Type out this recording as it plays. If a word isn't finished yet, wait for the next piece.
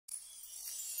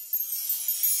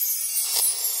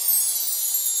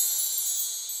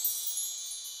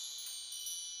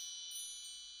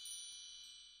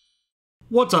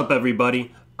What's up,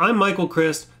 everybody? I'm Michael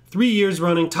Christ, 3 years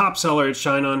running top seller at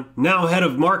ShineOn, now head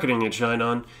of marketing at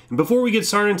ShineOn. And before we get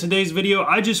started in today's video,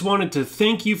 I just wanted to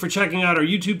thank you for checking out our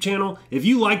YouTube channel. If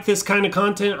you like this kind of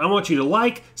content, I want you to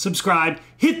like, subscribe,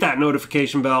 hit that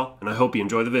notification bell, and I hope you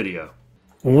enjoy the video.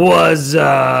 What's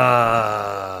up?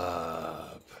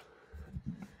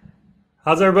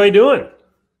 How's everybody doing?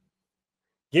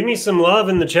 Give me some love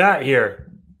in the chat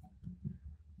here.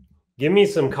 Give me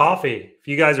some coffee if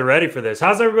you guys are ready for this.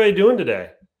 How's everybody doing today?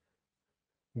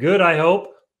 Good, I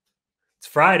hope. It's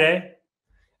Friday.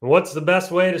 And what's the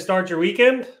best way to start your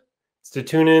weekend? It's to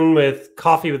tune in with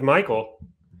Coffee with Michael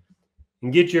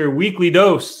and get your weekly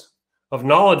dose of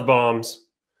knowledge bombs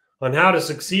on how to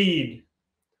succeed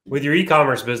with your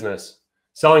e-commerce business,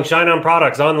 selling ShineOn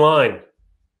products online.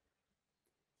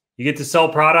 You get to sell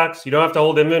products you don't have to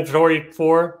hold inventory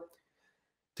for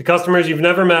to customers you've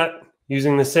never met,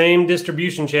 using the same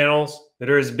distribution channels that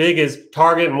are as big as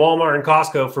Target and Walmart and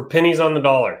Costco for pennies on the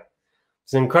dollar.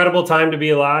 It's an incredible time to be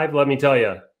alive, let me tell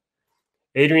you.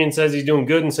 Adrian says he's doing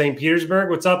good in St. Petersburg.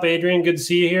 What's up, Adrian? Good to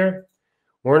see you here.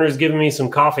 Warner's giving me some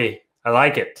coffee. I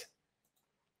like it.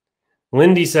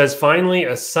 Lindy says, finally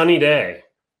a sunny day.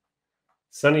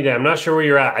 Sunny day. I'm not sure where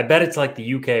you're at. I bet it's like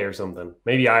the UK or something.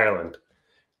 Maybe Ireland,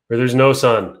 where there's no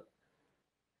sun.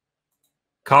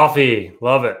 Coffee.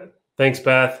 Love it. Thanks,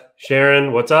 Beth.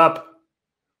 Sharon, what's up?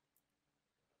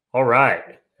 All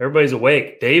right. Everybody's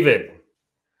awake. David.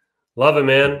 Love it,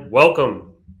 man.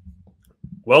 Welcome.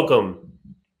 Welcome.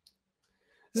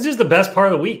 This is just the best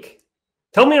part of the week.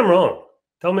 Tell me I'm wrong.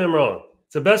 Tell me I'm wrong.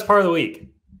 It's the best part of the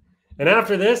week. And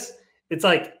after this, it's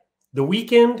like the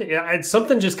weekend,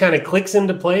 something just kind of clicks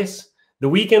into place. The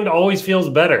weekend always feels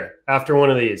better after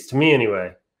one of these, to me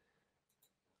anyway.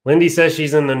 Lindy says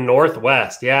she's in the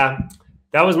Northwest. Yeah,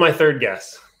 that was my third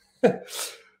guess.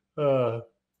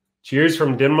 Cheers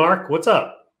from Denmark. What's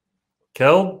up?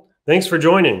 Kel, thanks for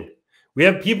joining. We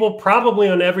have people probably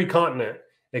on every continent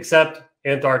except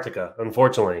Antarctica,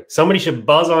 unfortunately. Somebody should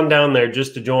buzz on down there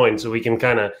just to join so we can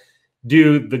kind of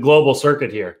do the global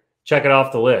circuit here. Check it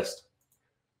off the list.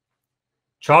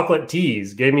 Chocolate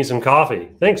Teas gave me some coffee.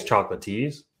 Thanks, Chocolate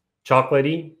Teas.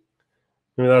 Chocolatey.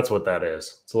 Maybe that's what that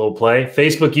is. It's a little play.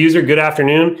 Facebook user, good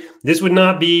afternoon. This would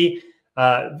not be,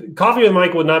 Coffee with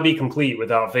Mike would not be complete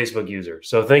without Facebook user.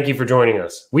 So thank you for joining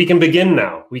us. We can begin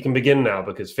now. We can begin now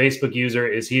because Facebook user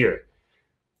is here.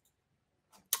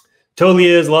 Totally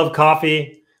is. Love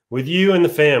coffee with you and the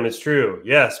fam. It's true.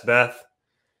 Yes, Beth.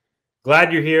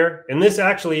 Glad you're here. And this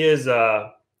actually is,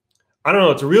 I don't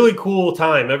know, it's a really cool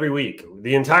time every week.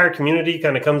 The entire community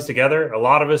kind of comes together, a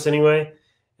lot of us anyway.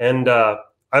 And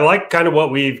I like kind of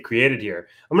what we've created here.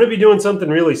 I'm going to be doing something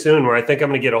really soon where I think I'm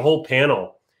going to get a whole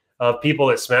panel of people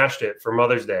that smashed it for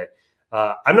Mother's Day.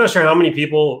 I'm not sure how many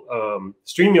people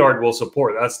StreamYard will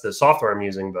support. That's the software I'm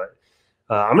using, but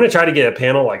I'm going to try to get a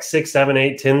panel like 6, 7,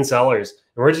 8, 10 sellers.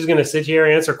 And we're just going to sit here,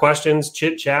 answer questions,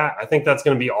 chit chat. I think that's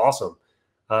going to be awesome.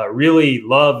 Really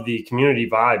love the community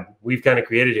vibe we've kind of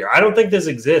created here. I don't think this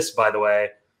exists, by the way,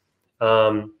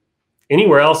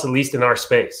 anywhere else, at least in our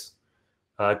space.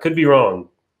 Could be wrong.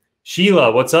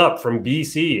 Sheila, what's up from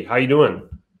BC? How you doing?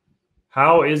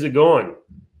 How is it going?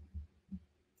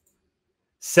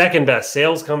 Second best,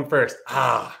 sales come first.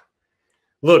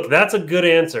 Look, that's a good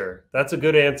answer. That's a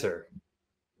good answer.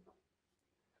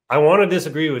 I want to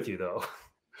disagree with you, though,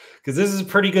 because this is a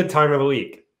pretty good time of the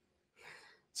week.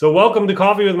 So welcome to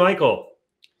Coffee with Michael.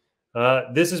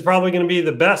 This is probably going to be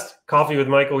the best Coffee with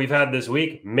Michael we've had this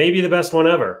week, maybe the best one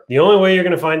ever. The only way you're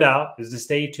going to find out is to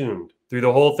stay tuned through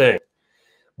the whole thing.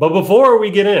 But before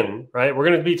we get in, right, we're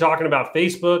going to be talking about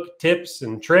Facebook tips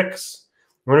and tricks.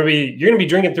 You're going to be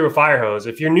drinking through a fire hose.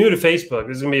 If you're new to Facebook,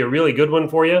 this is going to be a really good one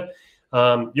for you.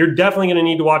 You're definitely going to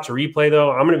need to watch a replay,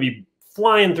 though. I'm going to be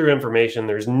flying through information.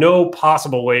 There's no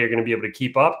possible way you're going to be able to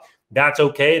keep up. That's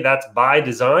okay. That's by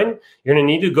design. You're going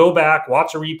to need to go back,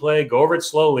 watch a replay, go over it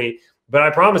slowly. But I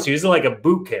promise you, this is like a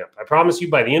boot camp. I promise you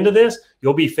by the end of this,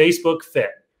 you'll be Facebook fit,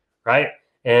 right?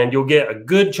 And you'll get a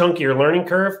good chunk of your learning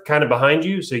curve kind of behind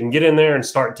you so you can get in there and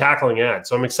start tackling ads.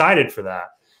 So I'm excited for that.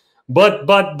 But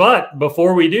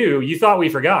before we do, you thought we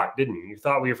forgot, didn't you? You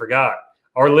thought we forgot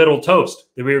our little toast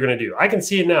that we were going to do. I can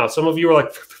see it now. Some of you are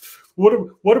like,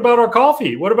 what about our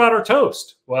coffee? What about our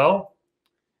toast? Well,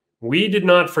 we did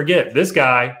not forget. This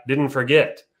guy didn't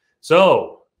forget.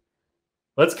 So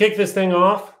let's kick this thing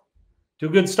off to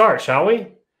a good start, shall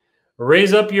we?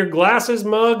 Raise up your glasses,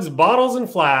 mugs, bottles, and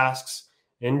flasks,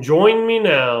 and join me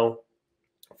now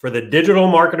for the Digital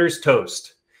Marketer's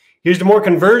Toast. Here's to more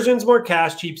conversions, more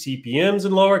cash, cheap CPMs,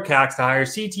 and lower CACs to higher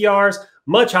CTRs,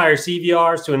 much higher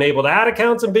CVRs to enable ad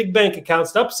accounts and big bank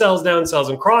accounts, to upsells, downsells,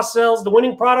 and cross-sells, to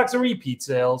winning products and repeat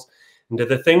sales, and to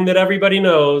the thing that everybody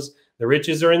knows, the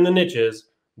riches are in the niches,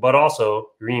 but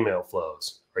also your email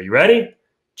flows. Are you ready?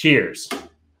 Cheers.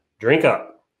 Drink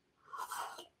up.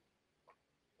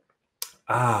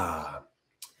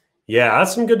 Yeah,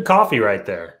 that's some good coffee right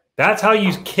there. That's how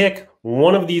you kick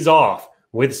one of these off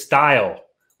with style,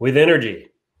 with energy.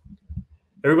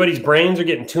 Everybody's brains are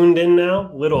getting tuned in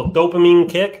now. Little dopamine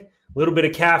kick, a little bit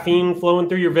of caffeine flowing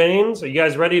through your veins. Are you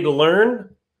guys ready to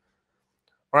learn?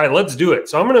 All right, let's do it.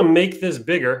 So I'm going to make this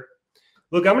bigger.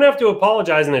 Look, I'm going to have to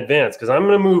apologize in advance because I'm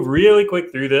going to move really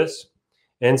quick through this.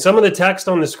 And some of the text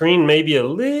on the screen may be a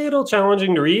little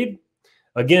challenging to read.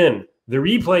 Again, the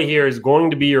replay here is going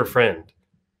to be your friend.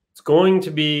 It's going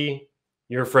to be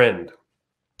your friend.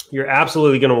 You're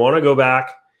absolutely going to want to go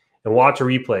back and watch a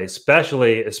replay,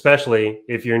 especially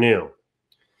if you're new.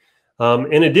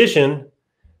 In addition,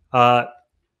 at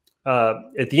the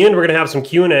end, we're going to have some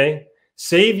Q&A.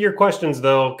 Save your questions,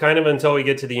 though, kind of until we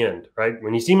get to the end, right?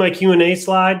 When you see my Q&A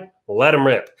slide, let them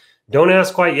rip. Don't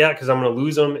ask quite yet because I'm going to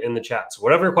lose them in the chat. So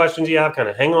whatever questions you have, kind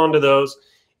of hang on to those,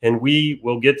 and we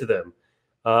will get to them.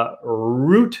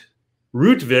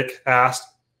 Rootvik asked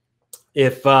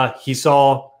if he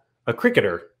saw a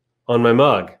cricketer on my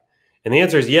mug. And the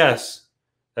answer is yes,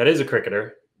 that is a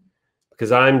cricketer,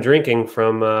 because I'm drinking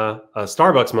from a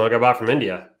Starbucks mug I bought from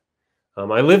India.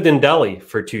 I lived in Delhi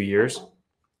for 2 years,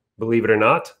 believe it or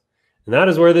not, and that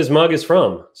is where this mug is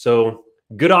from. So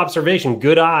good observation,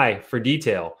 good eye for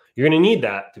detail. You're going to need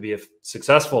that to be a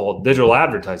successful digital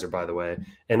advertiser, by the way,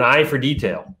 an eye for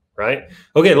detail, right?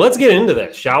 Okay, let's get into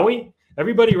this, shall we?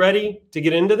 Everybody ready to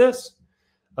get into this?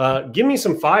 Give me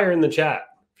some fire in the chat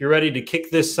if you're ready to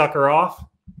kick this sucker off.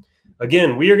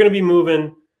 Again, we are going to be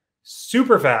moving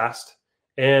super fast.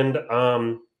 And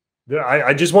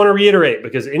I just want to reiterate,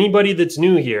 because anybody that's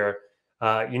new here,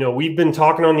 we've been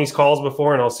talking on these calls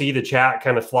before, and I'll see the chat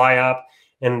kind of fly up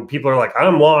and people are like,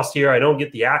 I'm lost here. I don't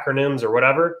get the acronyms or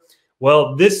whatever.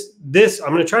 Well, this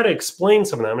I'm going to try to explain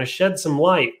some of that. I'm going to shed some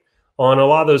light on a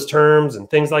lot of those terms and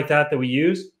things like that we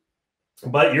use.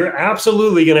 But you're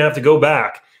absolutely going to have to go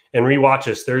back and rewatch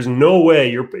this. There's no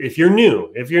way if you're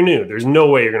new, there's no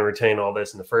way you're going to retain all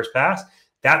this in the first pass.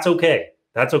 That's okay.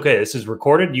 That's okay. This is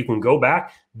recorded. You can go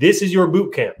back. This is your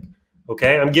boot camp.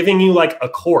 Okay. I'm giving you like a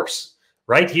course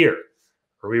right here.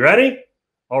 Are we ready?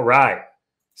 All right.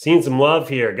 Seeing some love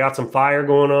here. Got some fire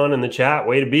going on in the chat.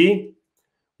 Way to be.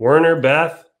 Werner,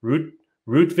 Beth,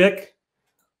 Rootvik.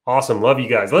 Awesome. Love you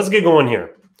guys. Let's get going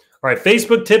here. All right.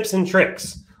 Facebook tips and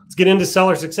tricks. Let's get into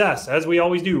seller success, as we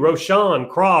always do. Roshan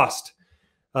crossed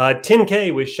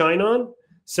 10K with ShineOn,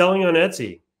 selling on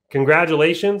Etsy.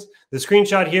 Congratulations. The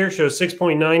screenshot here shows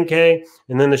 6.9K,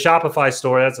 and then the Shopify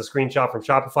store, that's a screenshot from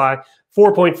Shopify,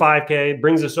 4.5K,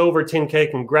 brings us over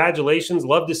 10K. Congratulations.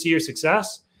 Love to see your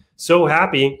success. So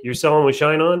happy you're selling with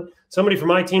ShineOn. Somebody from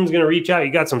my team is going to reach out.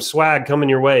 You got some swag coming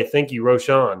your way. Thank you,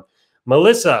 Roshan.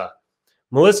 Melissa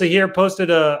here posted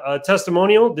a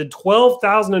testimonial, did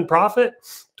 $12,000 in profit,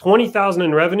 $20,000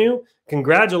 in revenue.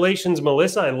 Congratulations,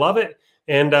 Melissa. I love it.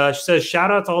 And she says,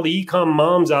 shout out to all the e-com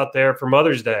moms out there for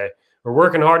Mother's Day. We're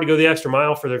working hard to go the extra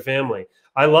mile for their family.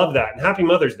 I love that. And happy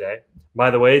Mother's Day,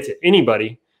 by the way, to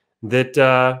anybody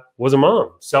that was a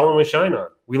mom selling with ShineOn.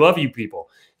 We love you people.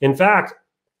 In fact,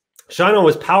 ShineOn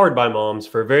was powered by moms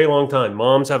for a very long time.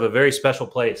 Moms have a very special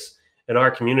place in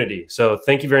our community. So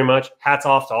thank you very much. Hats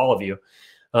off to all of you.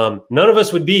 None of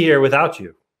us would be here without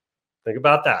you. Think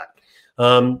about that.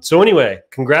 So anyway,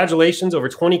 congratulations, over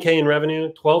 20K in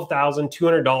revenue,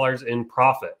 $12,200 in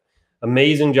profit.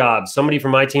 Amazing job. Somebody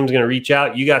from my team is going to reach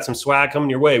out. You got some swag coming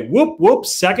your way. Whoop, whoop.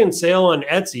 Second sale on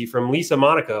Etsy from Lisa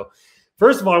Monaco.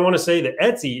 First of all, I want to say that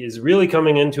Etsy is really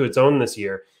coming into its own this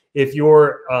year. If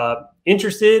you're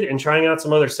interested in trying out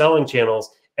some other selling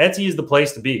channels, Etsy is the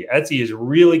place to be. Etsy is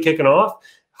really kicking off.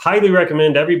 Highly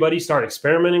recommend everybody start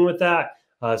experimenting with that.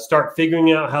 Start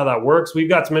figuring out how that works. We've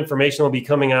got some information that will be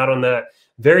coming out on that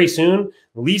very soon.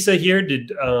 Lisa here did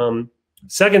 2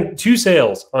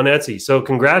 sales on Etsy. So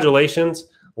congratulations.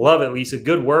 Love it, Lisa.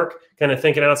 Good work. Kind of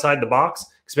thinking outside the box,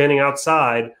 expanding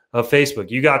outside of Facebook.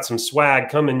 You got some swag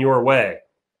coming your way.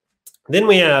 Then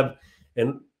we have,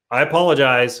 and I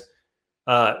apologize,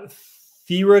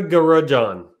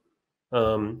 Thiragarajan,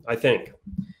 I think.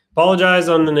 Apologize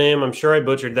on the name. I'm sure I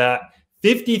butchered that.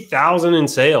 50,000 in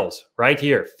sales right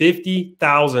here.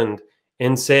 50,000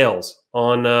 in sales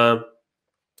on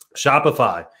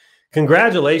Shopify.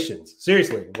 Congratulations.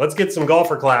 Seriously, let's get some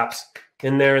golfer claps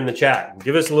in there in the chat.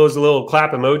 Give us those little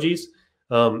clap emojis.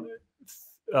 Thea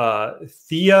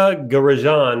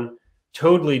Garajan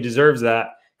totally deserves that.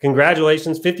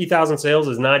 congratulations. 50,000 sales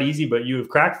is not easy, but you have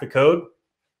cracked the code.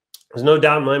 There's no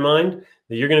doubt in my mind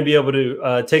that you're going to be able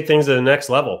to take things to the next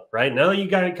level, right? Now that you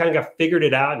kind of got figured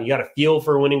it out and you got a feel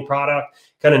for a winning product,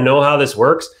 kind of know how this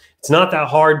works, it's not that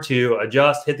hard to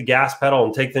adjust, hit the gas pedal,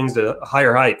 and take things to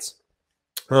higher heights.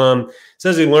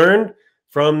 Says he learned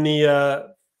from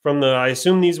the, I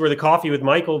assume these were the Coffee with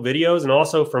Michael videos, and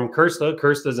also from Kirsta.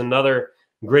 Kirsta is another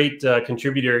great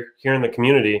contributor here in the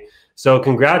community. So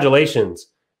congratulations.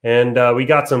 And we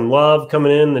got some love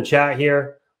coming in the chat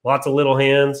here. Lots of little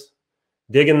hands.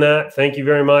 Digging that. Thank you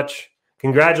very much.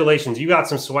 Congratulations. You got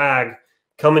some swag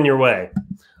coming your way.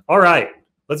 All right.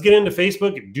 Let's get into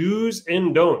Facebook do's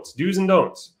and don'ts. Do's and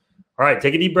don'ts. All right.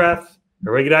 Take a deep breath.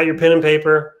 Everybody get out your pen and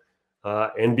paper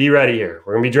and be ready here.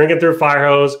 We're going to be drinking through a fire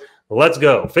hose. Let's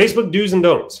go. Facebook do's and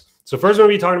don'ts. So first we're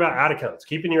going to be talking about ad accounts.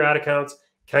 Keeping your ad accounts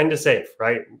kind of safe,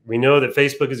 right? We know that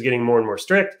Facebook is getting more and more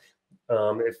strict.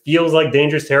 It feels like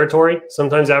dangerous territory,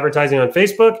 sometimes advertising on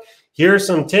Facebook. Here are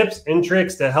some tips and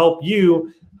tricks to help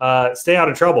you stay out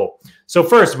of trouble. So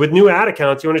first, with new ad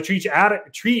accounts, you want to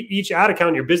treat each ad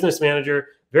account your business manager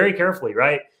very carefully,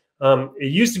 right?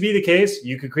 It used to be the case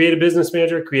you could create a business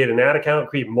manager, create an ad account,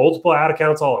 create multiple ad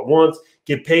accounts all at once,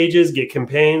 get pages, get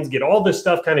campaigns, get all this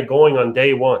stuff kind of going on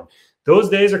day one. Those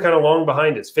days are kind of long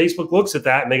behind us. Facebook looks at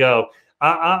that and they go,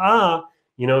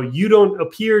 you don't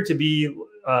appear to be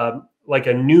like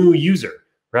a new user,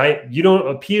 right? You don't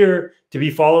appear to be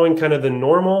following kind of the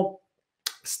normal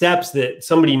steps that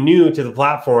somebody new to the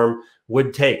platform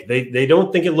would take. They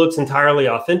don't think it looks entirely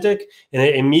authentic, and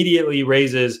it immediately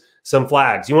raises some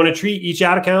flags. You want to treat each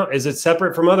ad account as it's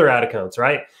separate from other ad accounts,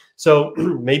 right? So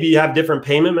maybe you have different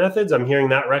payment methods. I'm hearing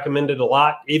that recommended a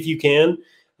lot. If you can,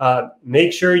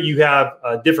 make sure you have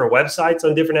different websites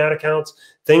on different ad accounts,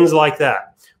 things like that.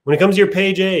 When it comes to your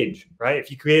page age, right? If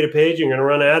you create a page, you're going to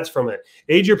run ads from it.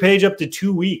 Age your page up to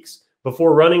 2 weeks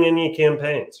before running any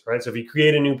campaigns, right? So if you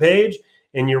create a new page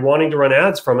and you're wanting to run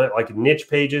ads from it, like niche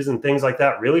pages and things like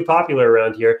that, really popular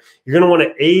around here, you're going to want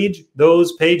to age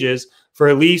those pages for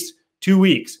at least 2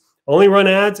 weeks. Only run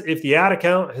ads if the ad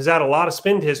account has had a lot of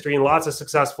spend history and lots of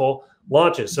successful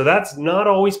launches. So that's not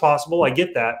always possible. I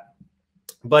get that.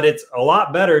 But it's a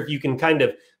lot better if you can kind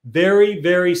of very,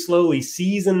 very slowly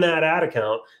season that ad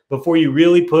account before you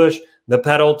really push the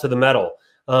pedal to the metal.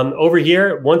 Over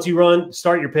here, once you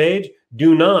start your page,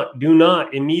 do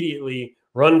not immediately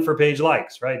run for page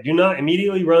likes, right? Do not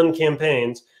immediately run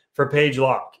campaigns for page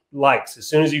likes as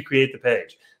soon as you create the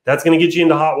page. That's going to get you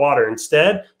into hot water.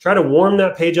 Instead, try to warm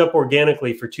that page up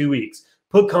organically for 2 weeks.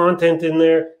 Put content in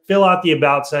there, fill out the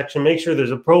about section, make sure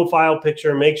there's a profile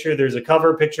picture, make sure there's a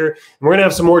cover picture. And we're going to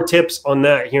have some more tips on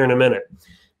that here in a minute.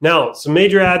 Now, some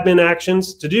major admin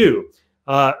actions to do.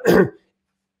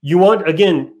 You want,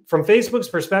 again, from Facebook's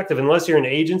perspective, unless you're an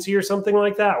agency or something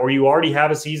like that, or you already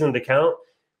have a seasoned account,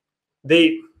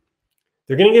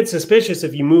 they're going to get suspicious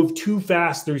if you move too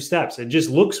fast through steps. It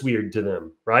just looks weird to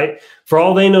them, right? For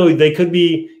all they know, you could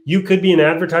be an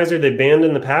advertiser they banned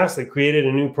in the past that created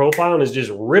a new profile and is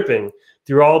just ripping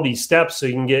through all these steps so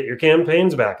you can get your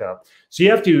campaigns back up. So you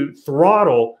have to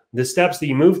throttle the steps that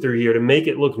you move through here to make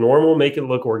it look normal, make it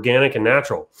look organic and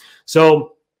natural.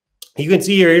 So you can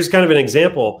see here's kind of an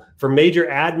example for major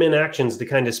admin actions to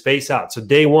kind of space out. So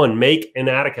day one, make an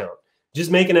ad account.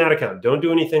 Just make an ad account. Don't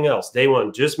do anything else. Day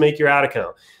one, just make your ad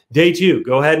account. Day two,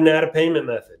 go ahead and add a payment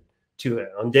method to it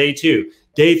on day two.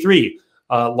 Day three,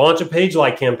 launch a page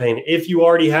like campaign if you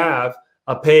already have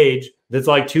a page that's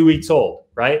like 2 weeks old,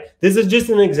 right? This is just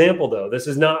an example though. This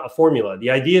is not a formula. The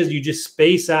idea is you just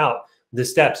space out the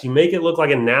steps. You make it look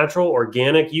like a natural,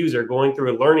 organic user going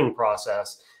through a learning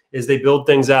process as they build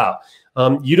things out.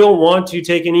 You don't want to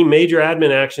take any major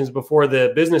admin actions before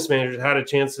the business manager had a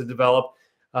chance to develop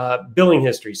billing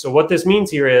history. So what this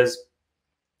means here is,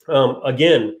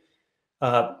 again,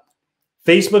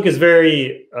 Facebook is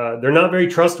they're not very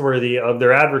trustworthy of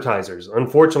their advertisers.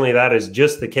 Unfortunately, that is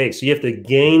just the case. So you have to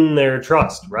gain their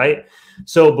trust, right?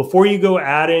 So before you go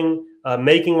adding,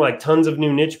 making like tons of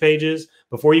new niche pages,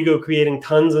 before you go creating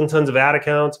tons and tons of ad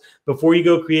accounts, before you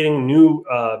go creating new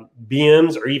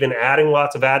BMs or even adding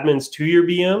lots of admins to your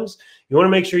BMs, you want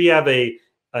to make sure you have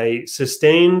a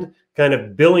sustained kind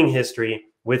of billing history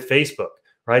with Facebook,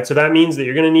 right? So that means that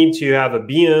you're going to need to have a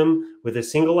BM with a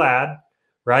single ad,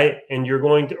 right? And you're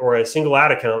going to, or a single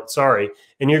ad account, sorry.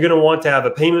 And you're going to want to have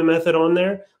a payment method on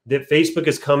there that Facebook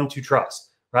has come to trust,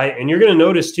 right? And you're going to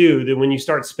notice too, that when you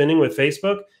start spending with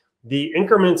Facebook, the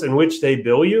increments in which they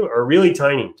bill you are really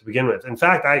tiny to begin with. In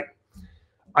fact,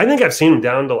 I think I've seen them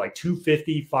down to like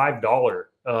 $2.50,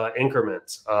 $5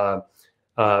 increments.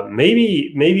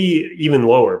 maybe even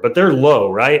lower, but they're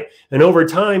low, right? And over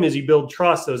time, as you build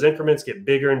trust, those increments get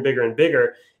bigger and bigger and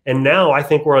bigger. And now I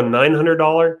think we're on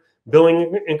 $900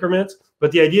 billing increments.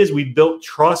 But the idea is we built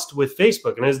trust with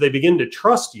Facebook. And as they begin to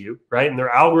trust you, right, and their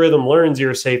algorithm learns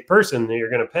you're a safe person that you're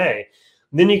going to pay,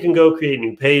 then you can go create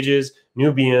new pages,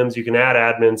 new BMs, you can add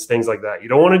admins, things like that. You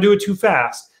don't want to do it too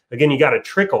fast. Again, you got to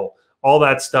trickle all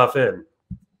that stuff in.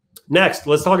 Next,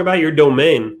 let's talk about your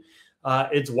domain.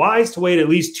 It's wise to wait at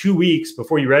least 2 weeks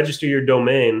before you register your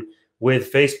domain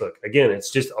with Facebook. Again,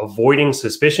 it's just avoiding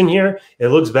suspicion here. It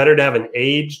looks better to have an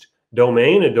aged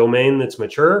domain, a domain that's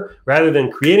mature, rather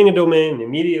than creating a domain and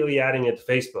immediately adding it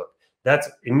to Facebook. That's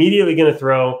immediately going to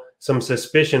throw some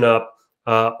suspicion up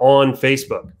on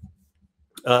Facebook.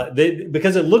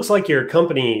 Because it looks like your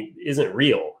company isn't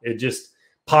real. It just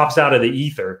pops out of the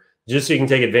ether just so you can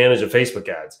take advantage of Facebook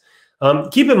ads.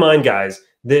 Keep in mind, guys,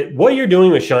 that what you're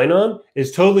doing with ShineOn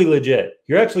is totally legit.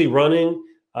 You're actually running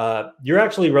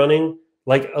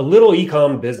like a little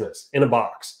e-com business in a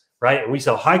box, right? And we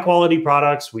sell high quality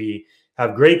products. We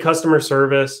have great customer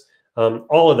service,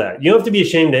 all of that. You don't have to be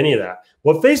ashamed of any of that.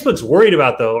 What Facebook's worried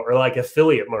about, though, are like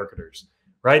affiliate marketers,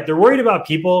 right? They're worried about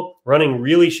people running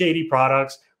really shady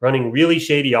products, running really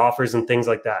shady offers and things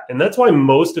like that. And that's why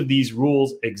most of these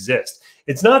rules exist.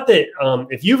 It's not that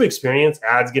if you've experienced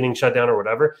ads getting shut down or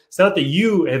whatever, it's not that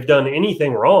you have done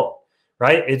anything wrong,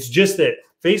 right? It's just that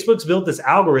Facebook's built this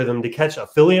algorithm to catch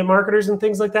affiliate marketers and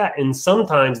things like that. And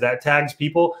sometimes that tags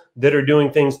people that are doing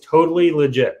things totally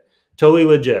legit, totally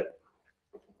legit.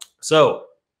 So,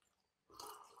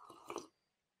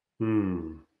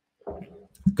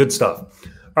 good stuff.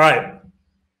 All right.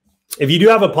 If you do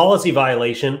have a policy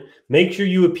violation, make sure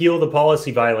you appeal the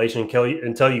policy violation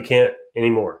until you can't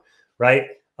anymore, right?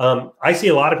 I see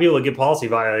a lot of people that get policy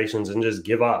violations and just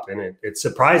give up. And it's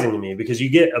surprising to me because you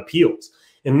get appeals.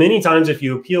 And many times if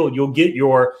you appeal, you'll get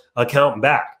your account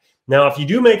back. Now, if you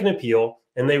do make an appeal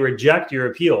and they reject your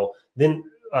appeal, then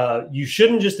you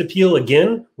shouldn't just appeal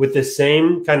again with the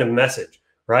same kind of message,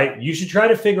 right? You should try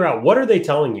to figure out, what are they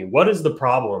telling you? What is the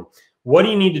problem? What do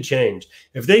you need to change?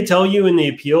 If they tell you in the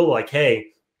appeal, like, hey,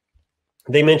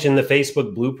 they mentioned the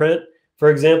Facebook blueprint,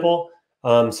 for example,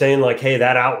 saying like, hey,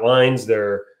 that outlines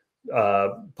their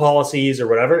policies or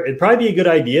whatever, it'd probably be a good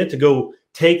idea to go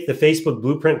take the Facebook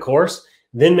blueprint course,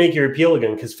 then make your appeal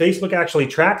again, because Facebook actually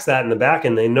tracks that in the back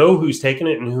and they know who's taken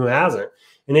it and who hasn't.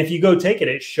 And if you go take it,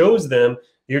 it shows them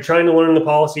you're trying to learn the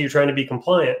policy, you're trying to be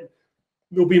compliant.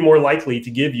 They'll be more likely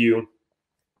to give you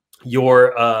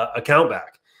your account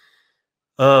back.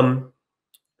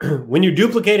 When you're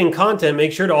duplicating content,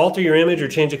 make sure to alter your image or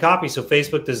change a copy so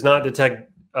Facebook does not detect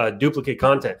duplicate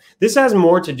content. This has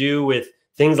more to do with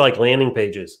things like landing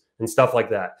pages and stuff like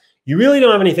that. You really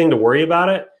don't have anything to worry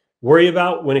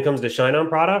about when it comes to ShineOn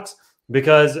products,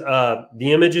 because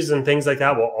the images and things like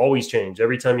that will always change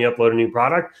every time you upload a new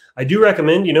product. I do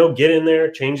recommend, get in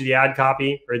there, change the ad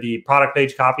copy or the product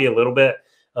page copy a little bit.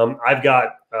 I've got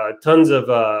tons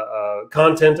of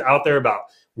content out there about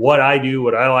what I do,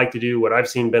 what I like to do, what I've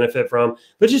seen benefit from,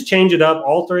 but just change it up,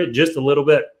 alter it just a little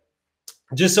bit,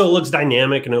 just so it looks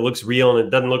dynamic and it looks real and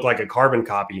it doesn't look like a carbon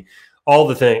copy all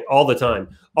the time.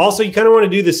 Also, you kind of want to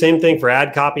do the same thing for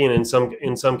ad copy and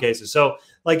in some cases. So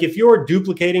like if you're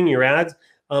duplicating your ads,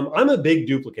 I'm a big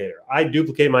duplicator. I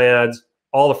duplicate my ads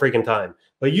all the freaking time.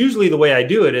 But usually the way I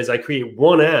do it is I create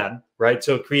one ad, right?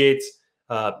 So it creates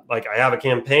like I have a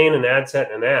campaign, an ad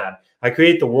set, and an ad. I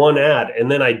create the one ad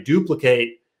and then I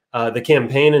duplicate the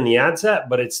campaign and the ad set,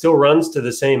 but it still runs to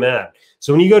the same ad.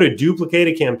 So when you go to duplicate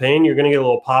a campaign, you're going to get a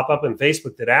little pop-up in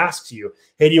Facebook that asks you,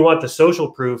 hey, do you want the social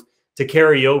proof to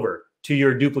carry over to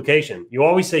your duplication? You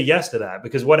always say yes to that,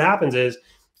 because what happens is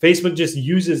Facebook just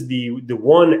uses the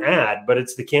one ad, but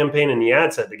it's the campaign and the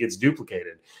ad set that gets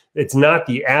duplicated. It's not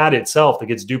the ad itself that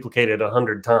gets duplicated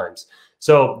 100 times.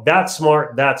 So that's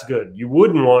smart. That's good. You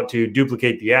wouldn't want to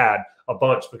duplicate the ad a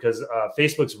bunch because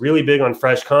Facebook's really big on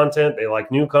fresh content. They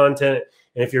like new content.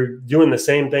 And if you're doing the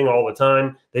same thing all the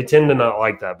time, they tend to not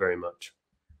like that very much.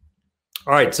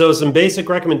 All right, so some basic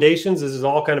recommendations. This is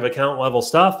all kind of account level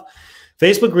stuff.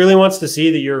 Facebook really wants to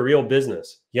see that you're a real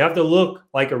business. You have to look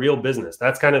like a real business.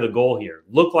 That's kind of the goal here.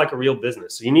 Look like a real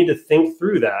business. So you need to think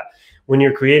through that when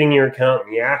you're creating your account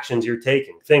and the actions you're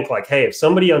taking. Think like, hey, if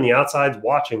somebody on the outside's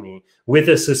watching me with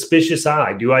a suspicious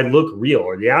eye, do I look real?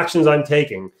 Are the actions I'm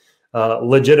taking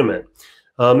legitimate?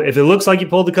 If it looks like you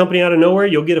pulled the company out of nowhere,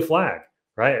 you'll get a flag,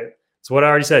 right? That's what I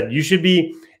already said. You should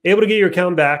be able to get your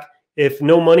account back if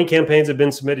no money campaigns have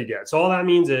been submitted yet. So all that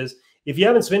means is if you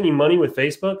haven't spent any money with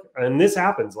Facebook, and this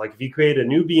happens, like if you create a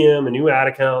new BM, a new ad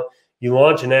account, you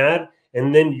launch an ad,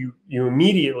 and then you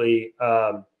immediately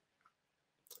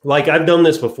like I've done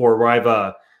this before where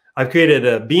I've created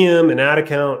a BM, an ad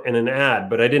account, and an ad,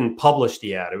 but I didn't publish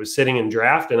the ad. It was sitting in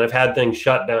draft, and I've had things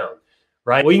shut down,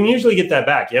 right? Well, you can usually get that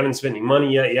back. You haven't spent any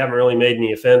money yet. You haven't really made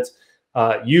any offense.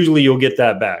 Usually you'll get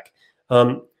that back.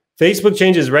 Facebook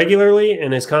changes regularly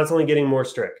and is constantly getting more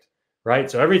strict, right?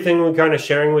 So everything we're kind of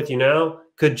sharing with you now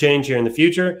could change here in the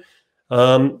future.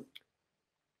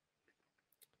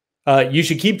 You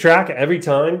should keep track every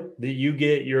time that you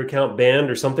get your account banned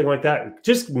or something like that.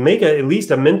 Just make at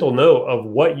least a mental note of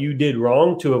what you did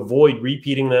wrong to avoid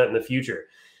repeating that in the future.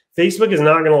 Facebook is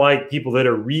not going to like people that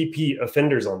are repeat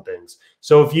offenders on things.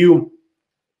 So if you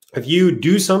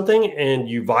do something and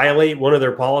you violate one of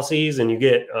their policies and you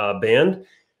get banned,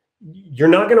 you're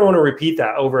not going to want to repeat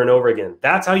that over and over again.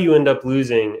 That's how you end up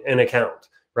losing an account,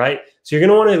 right? So you're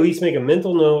going to want to at least make a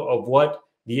mental note of what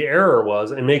the error was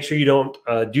and make sure you don't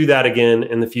do that again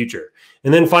in the future.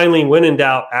 And then finally, when in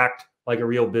doubt, act like a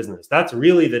real business. That's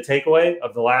really the takeaway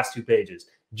of the last 2 pages.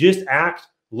 Just act,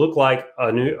 look like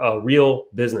a real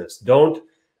business. Don't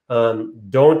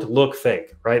look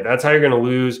fake, right? That's how you're going to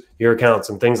lose your accounts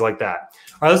and things like that.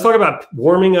 All right, let's talk about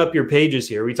warming up your pages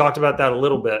here. We talked about that a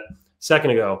little bit a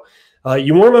second ago.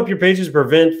 You warm up your pages to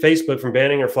prevent Facebook from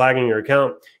banning or flagging your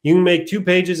account. You can make 2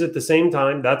 pages at the same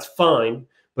time. That's fine.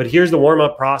 But here's the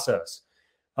warm-up process.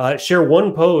 Share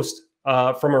 1 post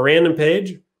from a random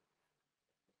page.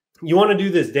 You want to do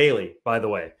this daily, by the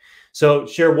way. So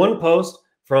share 1 post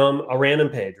from a random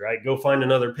page, right? Go find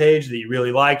another page that you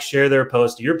really like, share their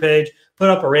post to your page, put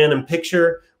up a random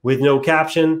picture with no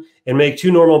caption, and make 2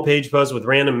 normal page posts with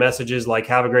random messages like,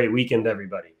 have a great weekend,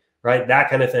 everybody, right? That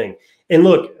kind of thing. And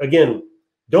look, again,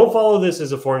 don't follow this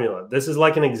as a formula. This is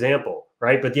like an example,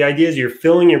 right? But the idea is you're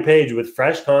filling your page with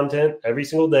fresh content every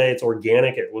single day. It's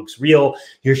organic. It looks real.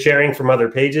 You're sharing from other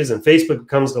pages, and Facebook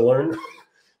comes to learn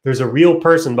there's a real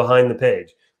person behind the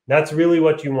page. That's really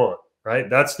what you want, right?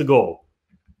 That's the goal.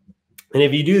 And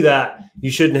if you do that,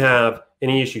 you shouldn't have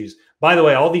any issues. By the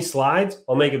way, all these slides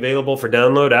I'll make available for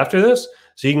download after this.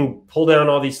 So you can pull down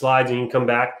all these slides and you can come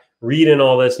back, read in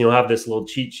all this, and you'll have this little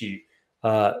cheat sheet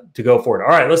to go forward. All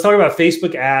right, let's talk about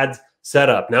Facebook ads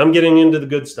setup. Now I'm getting into the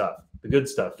good stuff.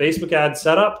 Facebook ads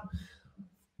setup.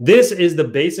 This is the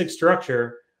basic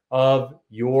structure of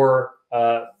your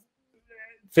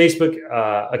Facebook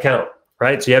account,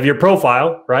 right? So you have your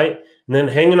profile, right? And then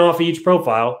hanging off each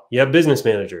profile, you have business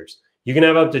managers. You can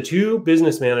have up to 2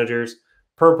 business managers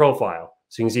per profile.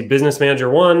 So you can see business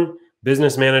manager 1,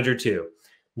 business manager 2.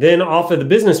 Then off of the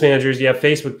business managers, you have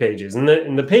Facebook pages. And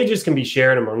the pages can be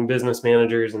shared among business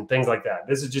managers and things like that.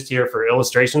 This is just here for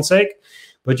illustration's sake.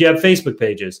 But you have Facebook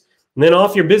pages. And then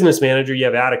off your business manager, you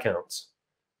have ad accounts,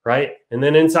 right? And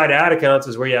then inside ad accounts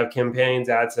is where you have campaigns,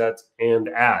 ad sets, and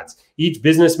ads. Each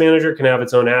business manager can have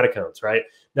its own ad accounts, right?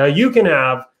 Now you can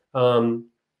have,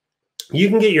 you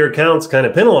can get your accounts kind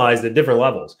of penalized at different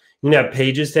levels. You can have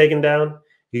pages taken down.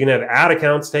 You can have ad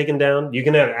accounts taken down. You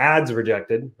can have ads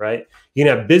rejected, right? You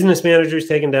can have business managers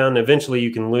taken down. And eventually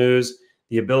you can lose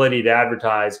the ability to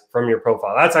advertise from your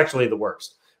profile. That's actually the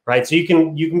worst, right? So you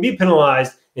can be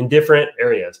penalized in different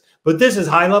areas. But this is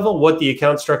high level what the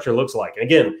account structure looks like.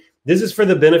 Again, this is for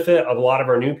the benefit of a lot of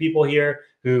our new people here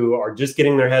who are just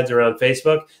getting their heads around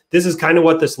Facebook. This is kind of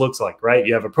what this looks like, right?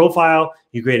 You have a profile,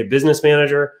 you create a business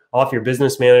manager. Off your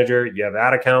business manager, you have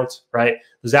ad accounts, right?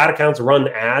 Those ad accounts run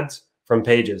ads from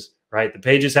pages, right? The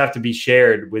pages have to be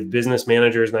shared with business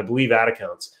managers and I believe ad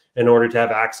accounts in order to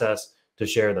have access to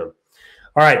share them.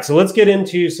 All right, so let's get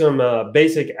into some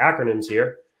basic acronyms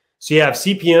here. So you have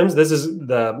CPMs. This is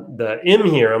the M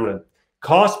here. I'm going to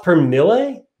cost per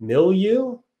milieu.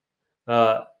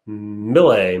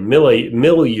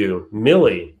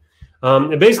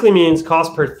 It basically means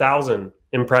cost per 1,000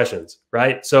 impressions,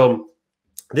 right? So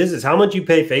this is how much you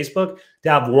pay Facebook to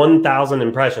have 1,000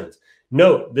 impressions.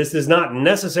 Note, this does not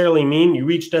necessarily mean you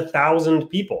reached 1,000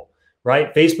 people,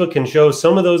 right? Facebook can show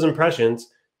some of those impressions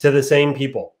to the same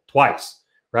people twice,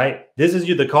 right? This is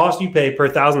the cost you pay per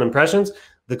 1,000 impressions.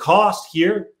 The cost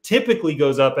here typically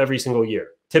goes up every single year,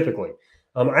 typically.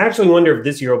 I actually wonder if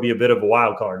this year will be a bit of a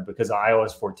wild card because of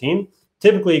iOS 14.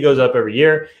 Typically, it goes up every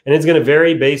year, and it's going to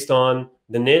vary based on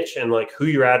the niche and like who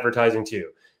you're advertising to.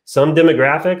 Some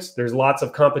demographics, there's lots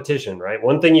of competition, right?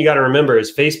 One thing you got to remember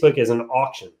is Facebook is an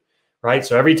auction, right?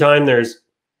 So every time there's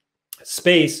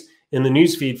space in the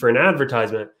newsfeed for an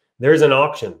advertisement, there's an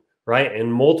auction, right?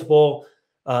 And multiple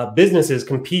businesses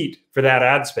compete for that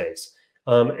ad space.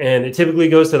 And it typically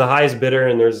goes to the highest bidder,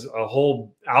 and there's a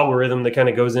whole algorithm that kind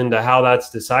of goes into how that's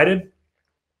decided.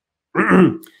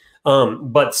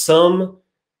 But some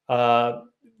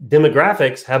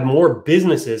demographics have more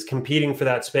businesses competing for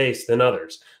that space than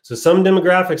others. So some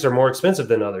demographics are more expensive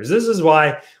than others. This is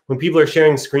why when people are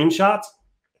sharing screenshots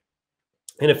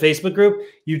in a Facebook group,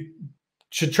 you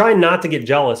should try not to get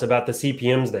jealous about the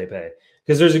CPMs they pay,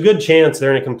 because there's a good chance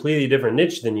they're in a completely different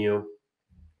niche than you.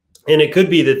 And it could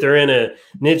be that they're in a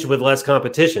niche with less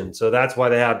competition. So that's why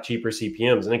they have cheaper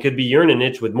CPMs. And it could be you're in a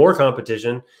niche with more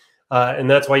competition, and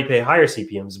that's why you pay higher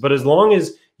CPMs. But as long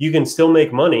as you can still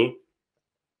make money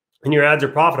and your ads are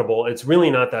profitable, it's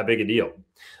really not that big a deal.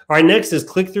 All right, next is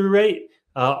click-through rate,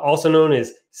 also known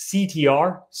as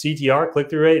CTR,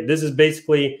 click-through rate. This is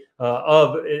basically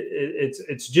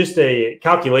it's just a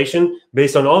calculation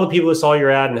based on all the people who saw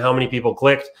your ad and how many people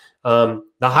clicked. The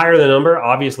higher the number,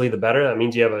 obviously, the better. That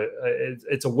means you have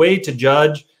it's a way to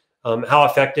judge how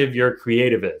effective your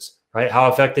creative is, right?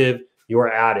 How effective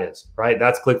your ad is, right?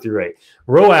 That's click-through rate.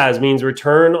 ROAS means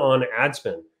return on ad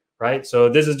spend, right? So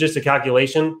this is just a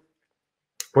calculation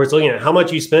where it's looking at how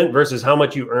much you spent versus how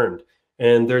much you earned.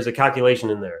 And there's a calculation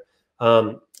in there.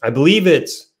 I believe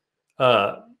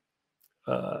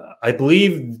I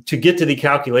believe to get to the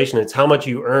calculation, it's how much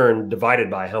you earn divided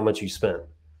by how much you spend.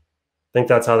 I think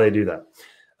that's how they do that.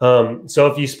 So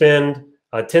if you spend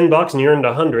 $10 and you earned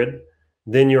 100,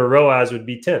 then your ROAS would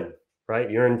be 10,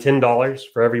 right? You earn $10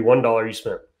 for every $1 you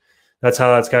spent. That's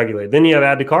how that's calculated. Then you have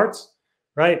add to carts,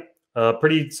 right?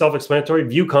 Pretty self-explanatory.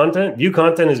 View content. View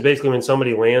content is basically when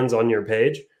somebody lands on your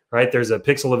page, right? There's a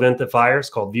pixel event that fires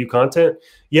called view content.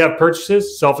 You have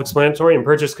purchases, self-explanatory, and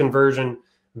purchase conversion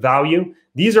value.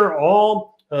 These are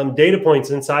all data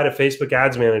points inside of Facebook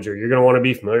Ads Manager you're going to want to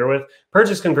be familiar with.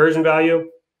 Purchase conversion value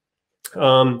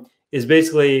is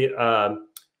basically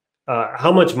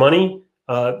how much money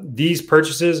these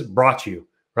purchases brought you,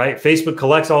 right? Facebook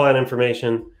collects all that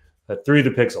information through the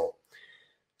pixel.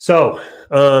 So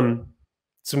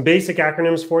some basic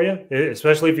acronyms for you,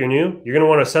 especially if you're new. You're going to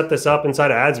want to set this up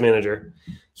inside of Ads Manager.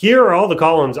 Here are all the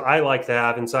columns I like to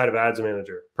have inside of Ads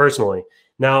Manager personally.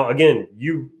 Now, again,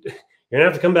 you're going to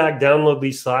have to come back, download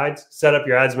these slides, set up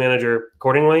your Ads Manager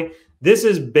accordingly. This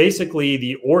is basically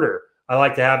the order I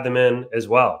like to have them in as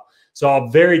well. So I'll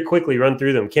very quickly run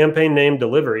through them. Campaign name,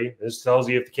 delivery. This tells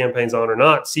you if the campaign's on or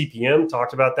not. CPM,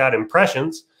 talked about that.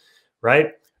 Impressions,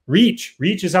 right? Reach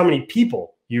is how many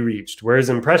people you reached, whereas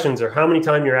impressions are how many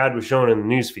times your ad was shown in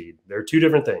the newsfeed. They're two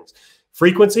different things.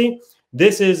 Frequency,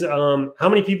 this is how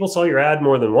many people saw your ad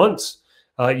more than once.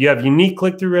 You have unique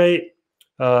click-through rate,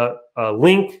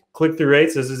 link click-through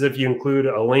rates. This is if you include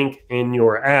a link in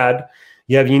your ad.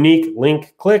 You have unique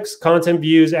link clicks, content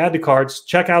views, add to carts,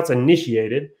 checkouts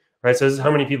initiated, right? So this is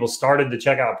how many people started the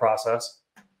checkout process.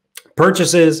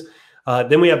 Purchases,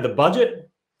 then we have the budget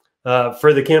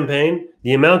for the campaign,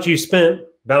 the amount you spent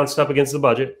bounced up against the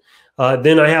budget.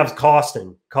 Then I have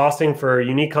costing for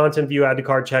unique content view, add to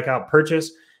cart, checkout,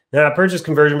 purchase. Now purchase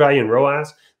conversion value and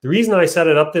ROAS. The reason I set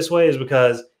it up this way is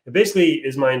because it basically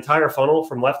is my entire funnel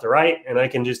from left to right, and I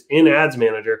can just in Ads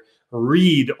Manager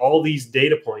read all these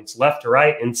data points left to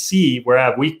right and see where I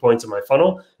have weak points in my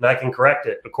funnel, and I can correct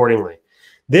it accordingly.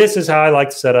 This is how I like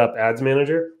to set up Ads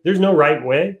Manager. There's no right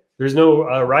way. There's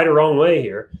no right or wrong way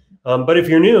here. But if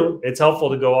you're new, it's helpful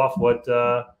to go off what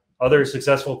other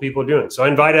successful people are doing. So I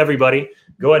invite everybody,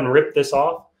 go ahead and rip this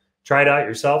off, try it out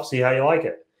yourself, see how you like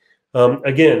it.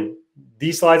 Again,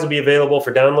 these slides will be available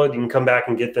for download. You can come back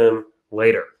and get them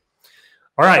later.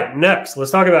 All right, next,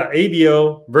 let's talk about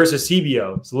ABO versus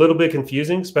CBO. It's a little bit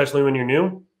confusing, especially when you're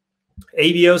new.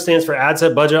 ABO stands for Ad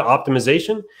Set Budget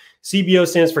Optimization. CBO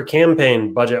stands for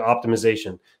Campaign Budget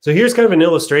Optimization. So here's kind of an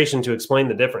illustration to explain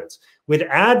the difference. With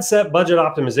Ad Set Budget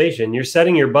Optimization, you're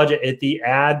setting your budget at the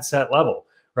ad set level,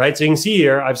 right? So you can see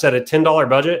here, I've set a $10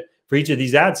 budget for each of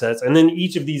these ad sets, and then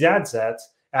each of these ad sets,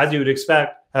 as you would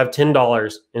expect, have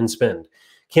 $10 in spend.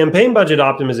 Campaign Budget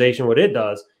Optimization, what it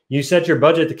does, you set your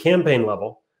budget at the campaign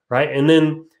level, right? And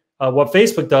then what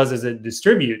Facebook does is it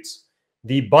distributes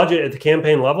the budget at the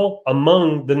campaign level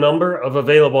among the number of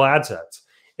available ad sets.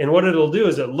 And what it'll do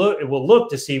is it will look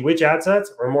to see which ad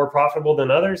sets are more profitable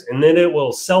than others, and then it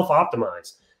will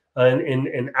self-optimize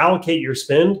and allocate your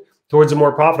spend towards the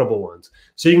more profitable ones.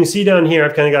 So you can see down here,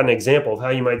 I've kind of got an example of how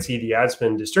you might see the ad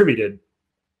spend distributed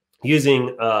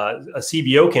using a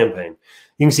CBO campaign.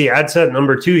 You can see ad set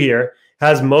number 2 here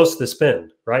has most of the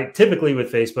spend, right? Typically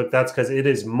with Facebook, that's because it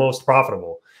is most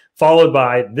profitable, followed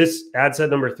by this ad set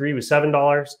number 3 with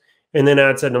 $7, and then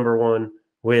ad set number 1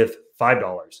 with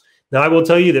 $5. Now, I will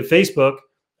tell you that Facebook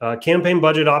campaign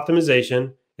budget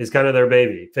optimization is kind of their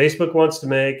baby. Facebook wants to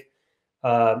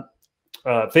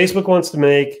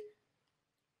make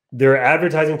their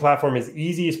advertising platform as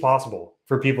easy as possible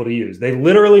for people to use. They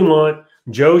literally want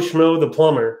Joe Schmo the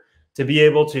plumber to be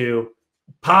able to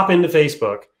pop into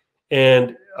Facebook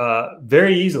and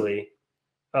very easily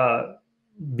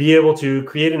be able to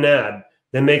create an ad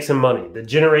that makes him money, that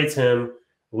generates him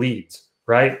leads,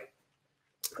 right?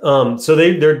 So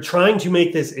they're trying to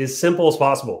make this as simple as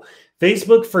possible.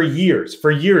 Facebook for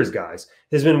years, guys,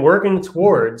 has been working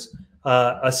towards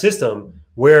a system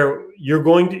where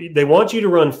they want you to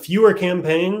run fewer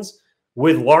campaigns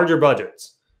with larger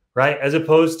budgets, right? As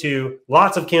opposed to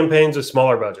lots of campaigns with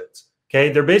smaller budgets.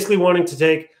 Okay. They're basically wanting to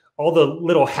take all the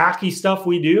little hacky stuff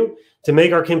we do to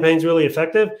make our campaigns really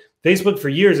effective. Facebook for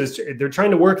years they're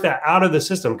trying to work that out of the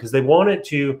system because they want it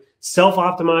to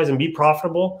self-optimize and be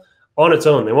profitable on its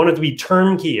own. They want it to be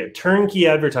a turnkey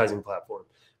advertising platform,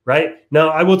 right? Now,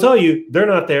 I will tell you, they're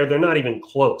not there. They're not even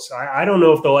close. I don't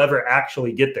know if they'll ever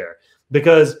actually get there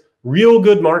because real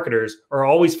good marketers are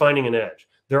always finding an edge.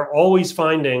 They're always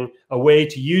finding a way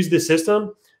to use the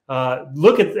system,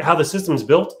 look at how the system's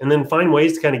built, and then find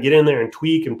ways to kind of get in there and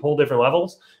tweak and pull different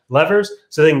levers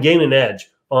so they can gain an edge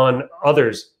on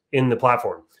others in the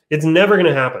platform. It's never going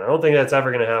to happen. I don't think that's ever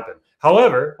going to happen.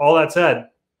 However, all that said,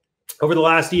 over the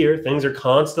last year, things are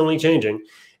constantly changing.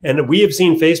 And we have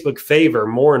seen Facebook favor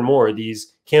more and more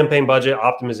these campaign budget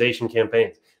optimization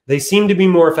campaigns. They seem to be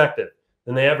more effective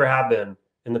than they ever have been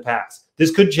in the past. This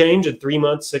could change in 3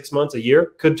 months, 6 months, a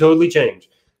year, could totally change.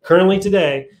 Currently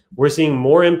today, we're seeing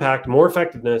more impact, more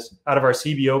effectiveness out of our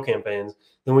CBO campaigns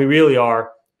than we really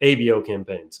are ABO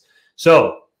campaigns.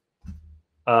 So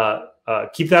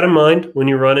keep that in mind when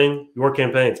you're running your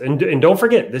campaigns. And don't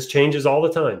forget, this changes all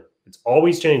the time. It's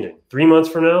always changing. 3 months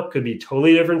from now could be a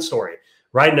totally different story.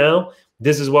 Right now,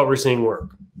 this is what we're seeing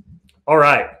work. All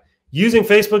right. Using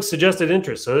Facebook's suggested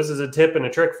interest. So this is a tip and a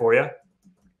trick for you.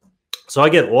 So I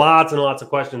get lots and lots of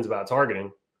questions about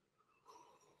targeting.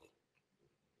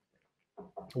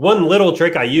 One little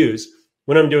trick I use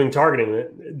when I'm doing targeting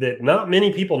that not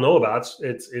many people know about,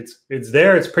 it's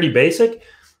there, it's pretty basic,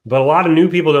 but a lot of new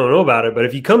people don't know about it. But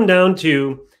if you come down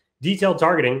to detailed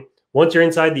targeting, once you're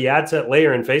inside the ad set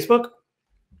layer in Facebook,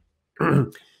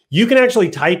 you can actually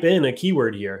type in a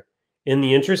keyword here in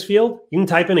the interest field. You can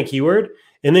type in a keyword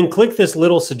and then click this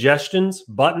little suggestions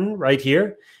button right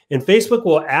here. And Facebook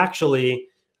will actually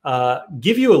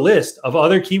give you a list of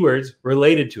other keywords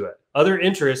related to it, other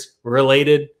interests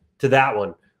related to that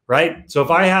one, right? So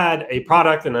if I had a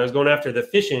product and I was going after the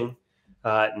fishing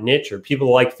niche or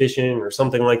people like fishing or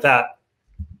something like that,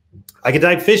 I could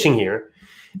type fishing here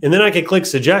and then I could click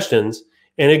suggestions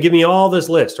and it'd give me all this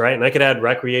list, right? And I could add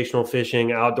recreational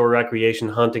fishing, outdoor recreation,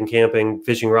 hunting, camping,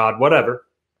 fishing rod, whatever.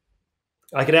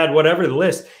 I could add whatever to the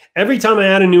list. Every time I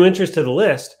add a new interest to the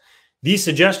list, these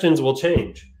suggestions will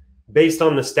change based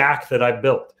on the stack that I've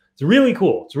built. It's really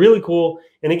cool. It's really cool.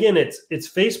 And again, it's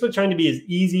Facebook trying to be as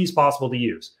easy as possible to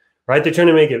use, right? They're trying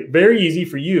to make it very easy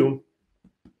for you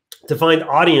to find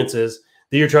audiences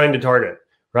that you're trying to target,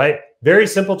 right? Very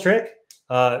simple trick,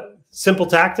 simple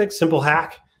tactic, simple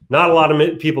hack. Not a lot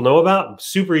of people know about.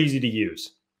 Super easy to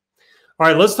use. All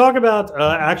right, let's talk about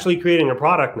actually creating a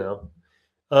product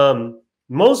now.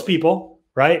 Most people,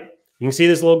 right? You can see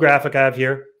this little graphic I have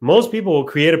here. Most people will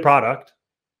create a product,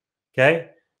 okay?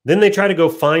 Then they try to go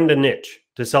find a niche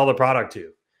to sell the product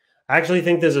to. I actually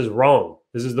think this is wrong.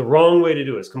 This is the wrong way to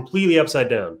do it. It's completely upside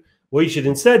down. What you should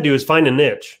instead do is find a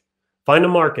niche, find a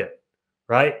market,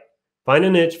 right? Find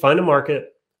a niche, find a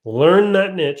market, learn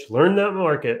that niche, learn that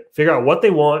market, figure out what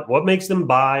they want, what makes them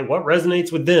buy, what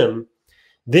resonates with them,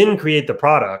 then create the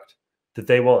product that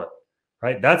they want,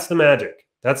 right? That's the magic.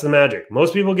 That's the magic.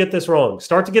 Most people get this wrong.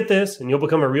 Start to get this and you'll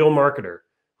become a real marketer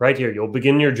right here. You'll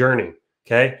begin your journey,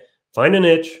 okay? Find a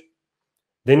niche,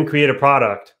 then create a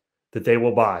product that they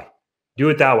will buy. Do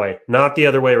it that way, not the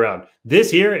other way around. This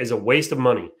here is a waste of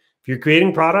money. If you're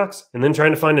creating products and then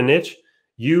trying to find a niche,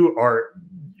 you're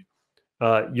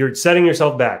setting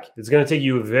yourself back. It's going to take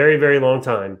you a very, very long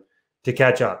time to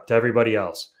catch up to everybody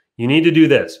else. You need to do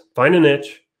this. Find a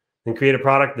niche and create a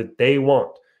product that they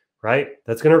want, right?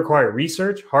 That's going to require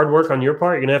research, hard work on your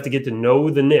part. You're going to have to get to know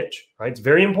the niche, right? It's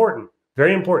very important,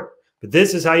 very important. But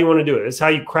this is how you want to do it. This is how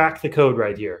you crack the code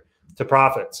right here to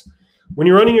profits. When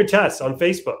you're running your tests on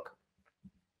Facebook,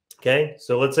 okay?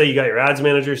 So let's say you got your ads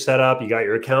manager set up, you got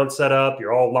your account set up,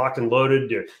 you're all locked and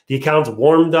loaded, the account's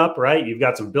warmed up, right? You've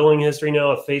got some billing history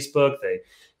now with Facebook. They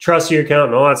trust your account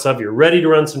and all that stuff. You're ready to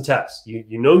run some tests.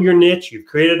 You know your niche. You've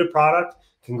created a product.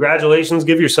 Congratulations.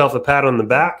 Give yourself a pat on the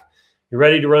back. You're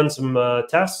ready to run some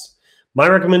tests. My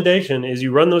recommendation is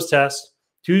you run those tests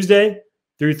Tuesday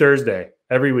through Thursday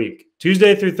every week.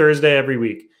 Tuesday through Thursday every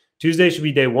week. Tuesday should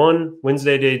be day 1,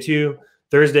 Wednesday day 2,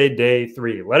 Thursday day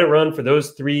 3. Let it run for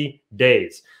those 3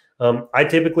 days. I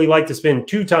typically like to spend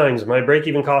 2 times my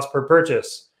break-even cost per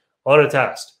purchase on a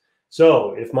test.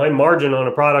 So if my margin on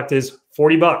a product is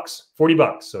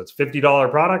 $40, so it's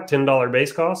 $50 product, $10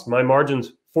 base cost, my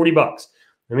margin's $40.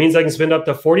 That means I can spend up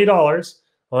to $40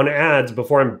 on ads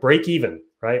before I'm break even,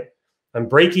 right? I'm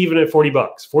break even at $40,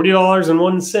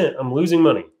 $40.01. I'm losing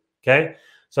money, okay?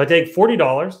 So I take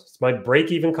 $40, it's my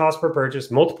break even cost per purchase,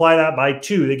 multiply that by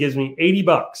 2, that gives me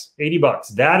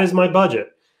 $80. That is my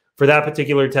budget for that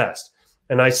particular test.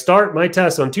 And I start my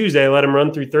test on Tuesday, let them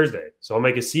run through Thursday. So I'll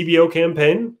make a CBO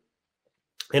campaign,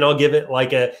 and I'll give it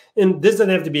like and this doesn't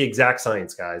have to be exact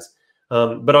science, guys,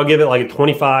 but I'll give it like a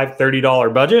 $25,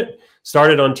 $30 budget.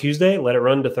 Start it on Tuesday, let it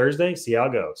run to Thursday, see how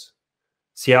it goes.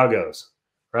 See how it goes,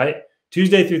 right?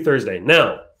 Tuesday through Thursday.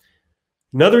 Now,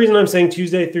 another reason I'm saying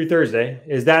Tuesday through Thursday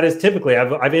is that is typically,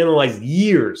 I've analyzed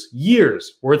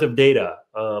years worth of data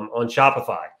on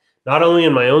Shopify, not only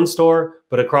in my own store,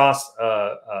 but across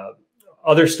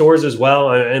other stores as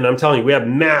well. And I'm telling you, we have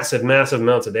massive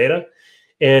amounts of data.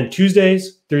 And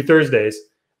Tuesdays through Thursdays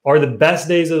are the best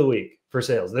days of the week for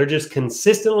sales. They're just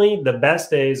consistently the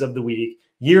best days of the week,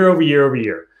 year over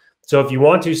year. So if you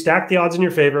want to stack the odds in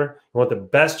your favor, you want the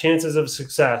best chances of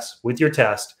success with your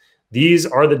test, these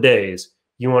are the days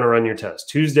you want to run your test,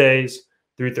 Tuesdays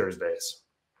through Thursdays.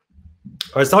 All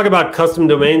right, let's talk about custom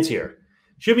domains here.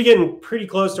 Should be getting pretty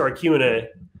close to our Q&A.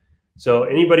 So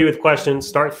anybody with questions,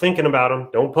 start thinking about them.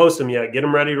 Don't post them yet. Get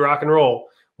them ready to rock and roll.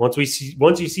 Once you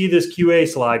see this QA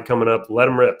slide coming up, let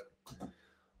them rip.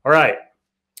 All right,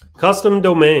 custom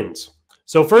domains.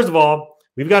 So first of all,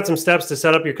 we've got some steps to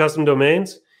set up your custom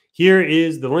domains. Here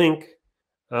is the link.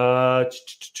 How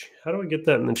do I get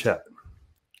that in the chat?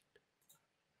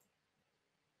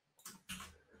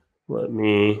 Let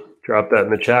me drop that in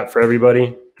the chat for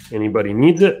everybody. Anybody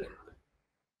needs it.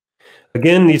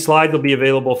 Again, these slides will be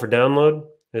available for download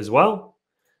as well.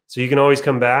 So you can always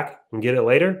come back and get it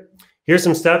later. Here's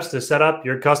some steps to set up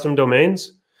your custom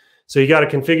domains. So you got to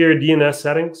configure your DNS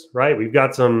settings, right? We've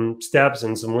got some steps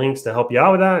and some links to help you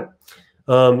out with that.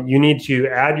 You need to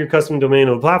add your custom domain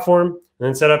to the platform and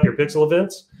then set up your pixel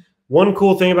events. One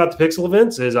cool thing about the pixel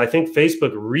events is I think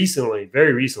Facebook recently,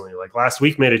 very recently, like last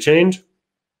week, made a change.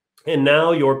 And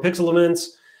now your pixel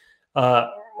events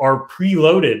are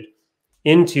preloaded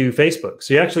into Facebook.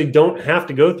 So you actually don't have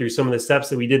to go through some of the steps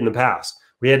that we did in the past.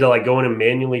 We had to like go in and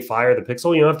manually fire the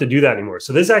pixel. You don't have to do that anymore.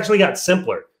 So this actually got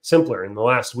simpler in the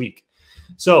last week.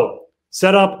 So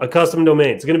set up a custom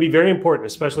domain. It's going to be very important,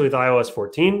 especially with iOS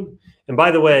 14. And by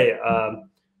the way,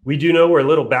 we do know we're a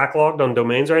little backlogged on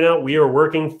domains right now. We are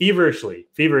working feverishly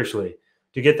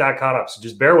to get that caught up. So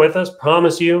just bear with us.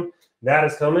 Promise you that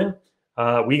is coming.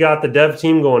 We got the dev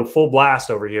team going full blast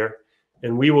over here,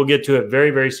 and we will get to it very,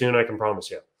 very soon. I can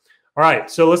promise you. All right.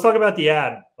 So let's talk about the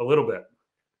ad a little bit.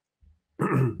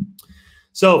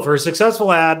 So for a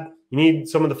successful ad, you need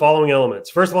some of the following elements.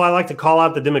 First of all, I like to call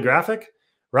out the demographic,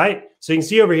 right? So you can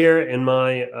see over here in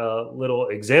my little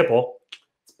example,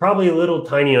 it's probably a little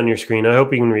tiny on your screen. I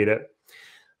hope you can read it.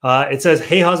 It says,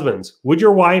 hey, husbands, would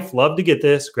your wife love to get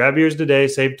this? Grab yours today,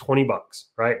 save $20,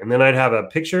 right? And then I'd have a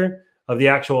picture of the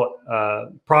actual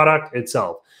product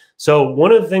itself. So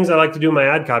one of the things I like to do in my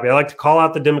ad copy, I like to call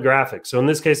out the demographic. So in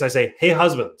this case, I say, hey,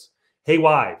 husbands, hey,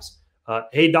 wives,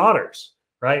 hey, daughters,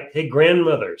 right? Hey,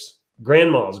 grandmothers,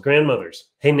 grandmas, grandmothers,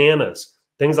 hey, nanas,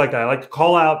 things like that. I like to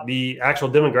call out the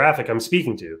actual demographic I'm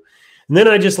speaking to. And then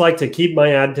I just like to keep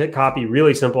my ad copy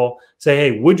really simple. Say,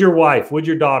 hey, would your wife, would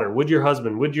your daughter, would your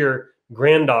husband, would your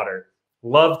granddaughter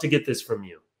love to get this from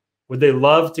you? Would they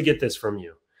love to get this from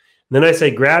you? And then I say,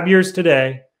 grab yours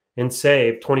today and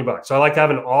save $20. So I like to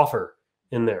have an offer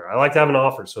in there. I like to have an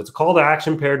offer. So it's a call to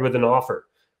action paired with an offer,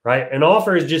 right? An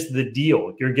offer is just the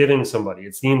deal you're giving somebody.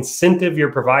 It's the incentive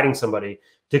you're providing somebody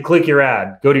to click your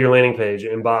ad, go to your landing page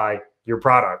and buy your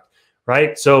product,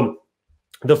 right? So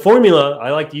the formula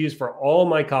I like to use for all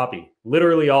my copy,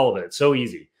 literally all of it, so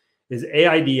easy, is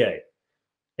AIDA.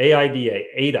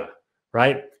 AIDA,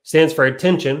 right? Stands for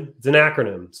attention. It's an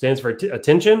acronym. Stands for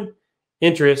attention,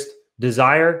 interest,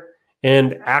 desire,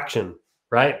 and action,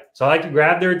 right? So I like to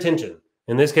grab their attention.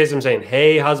 In this case, I'm saying,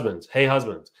 hey, husbands, hey,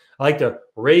 husbands. I like to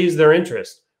raise their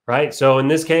interest, right? So in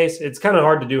this case, it's kind of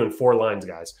hard to do in 4 lines,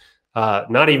 guys.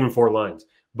 Not even 4 lines.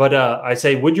 But I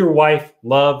say, would your wife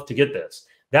love to get this?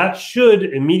 That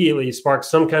should immediately spark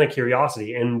some kind of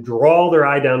curiosity and draw their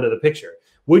eye down to the picture.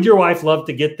 Would your wife love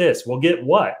to get this? Well, get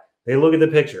what? They look at the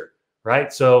picture,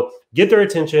 right? So get their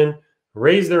attention,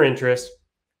 raise their interest.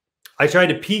 I try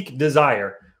to pique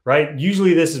desire, right?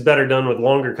 Usually this is better done with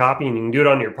longer copy, and you can do it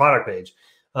on your product page.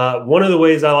 One of the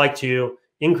ways I like to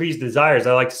increase desires,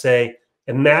 I like to say,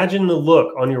 imagine the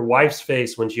look on your wife's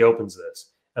face when she opens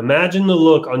this. Imagine the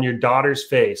look on your daughter's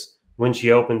face when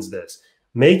she opens this.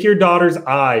 Make your daughter's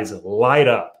eyes light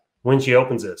up when she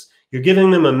opens this. You're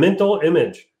giving them a mental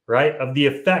image, right, of the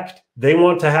effect they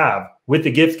want to have with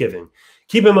the gift giving.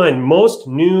 Keep in mind, most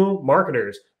new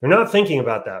marketers, they're not thinking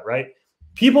about that, right?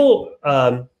 People,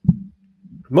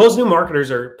 most new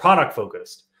marketers are product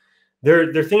focused.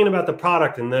 They're thinking about the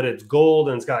product and that it's gold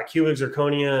and it's got cubic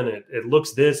zirconia and it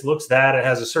looks this, looks that. It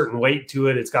has a certain weight to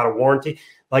it. It's got a warranty.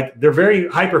 Like, they're very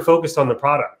hyper focused on the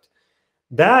product.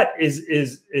 That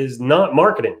is not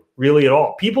marketing really at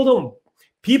all.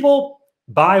 People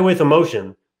buy with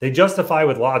emotion. They justify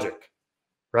with logic,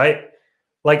 right?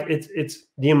 Like, it's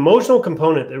the emotional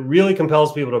component that really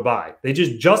compels people to buy. They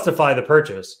just justify the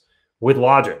purchase with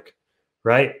logic,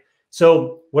 right?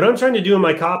 So what I'm trying to do in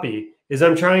my copy is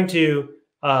I'm trying to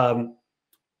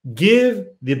give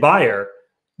the buyer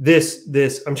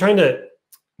this, I'm trying to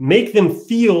make them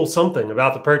feel something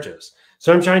about the purchase.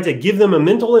 So I'm trying to give them a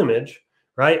mental image,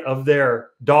 right, of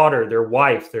their daughter, their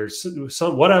wife, their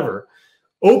son, whatever,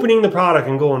 opening the product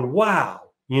and going, wow,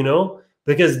 you know,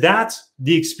 because that's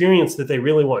the experience that they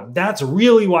really want. That's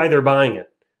really why they're buying it,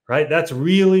 right? That's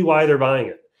really why they're buying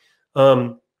it.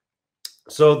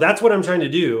 So that's what I'm trying to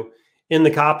do in the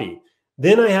copy.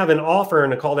 Then I have an offer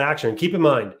and a call to action. Keep in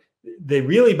mind, they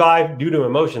really buy due to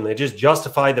emotion. They just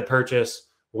justify the purchase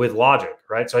with logic,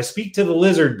 right? So I speak to the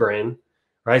lizard brain,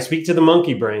 right? I speak to the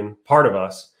monkey brain, part of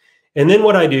us. And then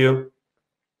what I do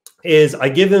is I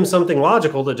give them something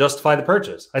logical to justify the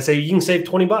purchase. I say, you can save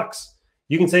 20 bucks.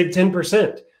 You can save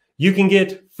 10%. You can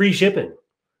get free shipping,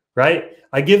 right?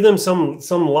 I give them some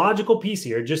logical piece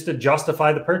here just to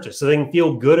justify the purchase so they can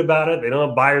feel good about it. They don't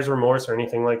have buyer's remorse or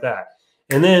anything like that.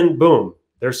 And then boom,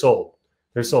 they're sold.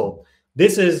 They're sold.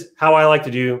 This is how I like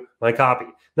to do my copy.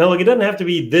 Now, look, it doesn't have to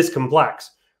be this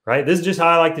complex, right? This is just how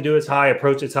I like to do it. It's how I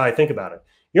approach it. It's how I think about it.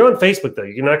 You're on Facebook, though.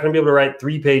 You're not going to be able to write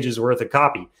 3 pages worth of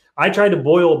copy. I try to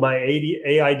boil my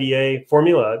AIDA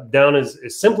formula down as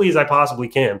simply as I possibly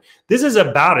can. This is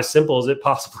about as simple as it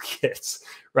possibly gets,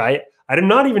 right? I'm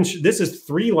not even sure. This is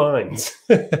 3 lines.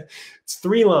 It's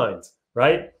 3 lines,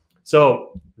 right?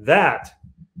 So that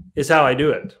is how I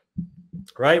do it,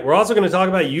 right? We're also going to talk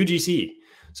about UGC.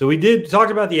 So we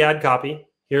talked about the ad copy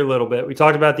here a little bit. We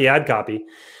talked about the ad copy.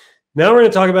 Now we're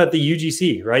going to talk about the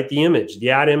UGC, right? The image, the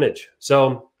ad image.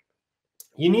 So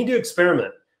you need to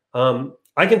experiment.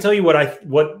 I can tell you what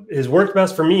has worked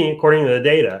best for me according to the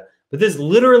data, but this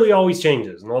literally always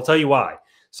changes, and I'll tell you why.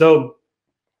 So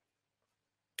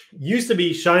used to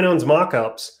be ShineOn's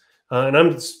mock-ups, and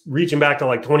I'm just reaching back to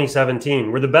like 2017,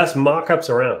 were the best mock-ups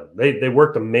around. They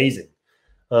worked amazing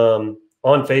on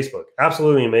Facebook,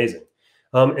 absolutely amazing.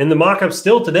 And the mock-ups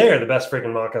still today are the best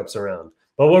freaking mock-ups around.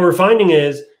 But what we're finding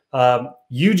is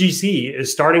UGC is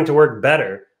starting to work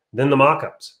better than the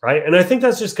mock-ups, right? And I think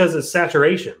that's just because of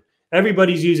saturation.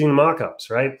 Everybody's using the mock-ups,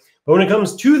 right? But when it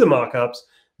comes to the mock-ups,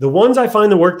 the ones I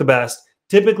find that work the best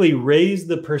typically raise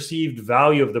the perceived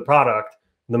value of the product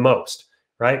the most,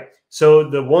 right? So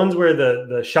the ones where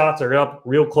the shots are up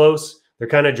real close, they're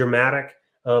kind of dramatic.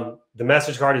 The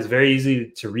message card is very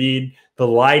easy to read. The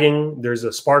lighting, there's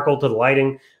a sparkle to the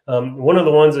lighting. One of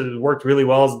the ones that worked really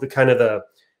well is the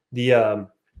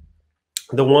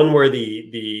one where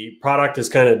the product is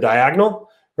kind of diagonal,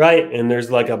 right? And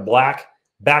there's like a black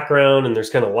background and there's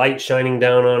kind of light shining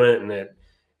down on it, and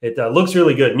it looks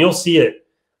really good. And you'll see it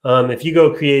if you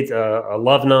go create a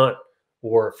Love Knot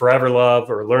or Forever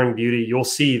Love or Learning Beauty, you'll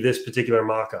see this particular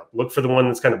mock-up. Look for the one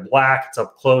that's kind of black, it's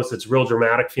up close, it's real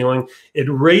dramatic feeling. It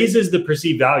raises the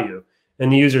perceived value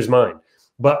in the user's mind.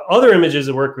 But other images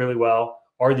that work really well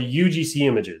are the UGC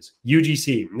images,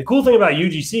 UGC. And the cool thing about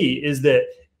UGC is that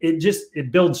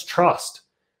it builds trust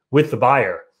with the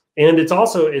buyer. And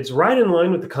it's right in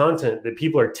line with the content that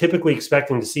people are typically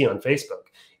expecting to see on Facebook.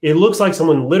 It looks like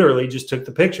someone literally just took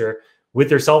the picture with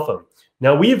their cell phone.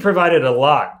 Now, we have provided a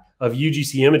lot of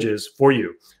UGC images for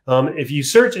you. If you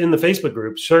search in the Facebook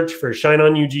group, search for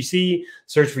ShineOn UGC,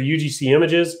 search for UGC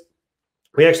images.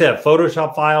 We actually have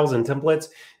Photoshop files and templates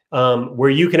where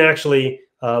you can actually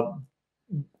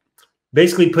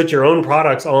basically put your own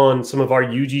products on some of our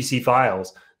UGC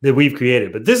files that we've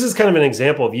created. But this is kind of an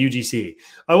example of UGC.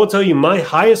 I will tell you my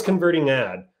highest converting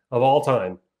ad of all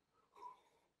time.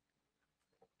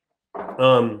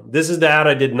 This is the ad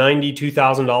I did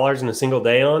 $92,000 in a single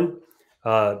day on.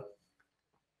 I'm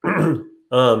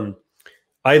going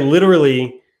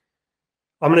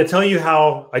to tell you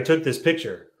how I took this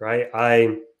picture, right?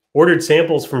 I ordered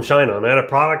samples from ShineOn. I had a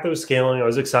product that was scaling. I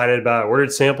was excited about it. I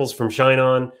ordered samples from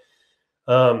ShineOn.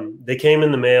 They came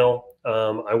in the mail.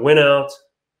 I went out,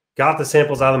 got the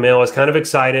samples out of the mail. I was kind of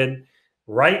excited,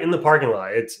 right in the parking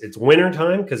lot. It's winter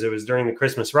time because it was during the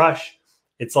Christmas rush.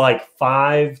 It's like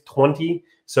 5:20.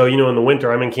 So, in the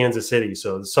winter, I'm in Kansas City.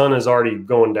 So the sun is already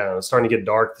going down. It's starting to get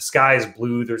dark. The sky is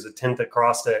blue. There's a tint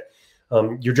across it.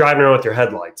 You're driving around with your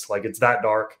headlights. Like, it's that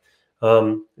dark.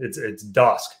 It's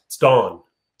dusk. It's dawn.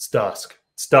 It's dusk.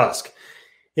 It's dusk.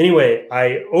 Anyway,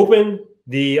 I opened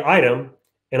the item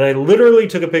and I literally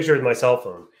took a picture with my cell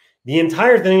phone. The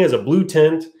entire thing is a blue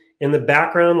tint in the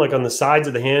background, like on the sides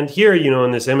of the hand. Here,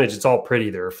 in this image, it's all pretty.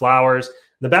 There are flowers.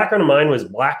 The background of mine was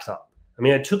blacktop. I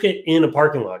mean, I took it in a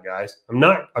parking lot, guys. I'm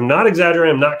not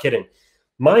exaggerating. I'm not kidding.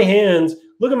 My hands,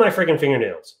 look at my freaking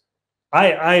fingernails.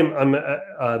 I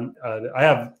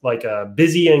have like a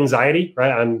busy anxiety,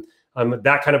 right? I'm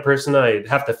that kind of person. I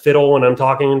have to fiddle when I'm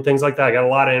talking and things like that. I got a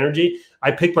lot of energy. I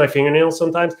pick my fingernails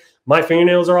sometimes. My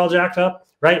fingernails are all jacked up,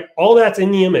 right? All that's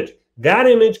in the image. That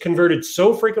image converted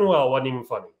so freaking well, it wasn't even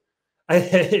funny.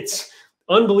 It's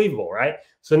unbelievable, right?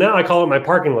 So now I call it my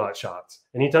parking lot shots.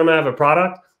 Anytime I have a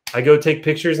product, I go take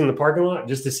pictures in the parking lot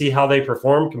just to see how they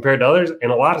perform compared to others.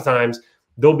 And a lot of times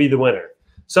they'll be the winner.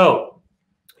 So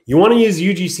you want to use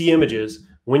UGC images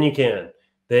when you can.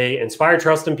 They inspire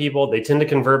trust in people. They tend to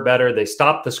convert better. They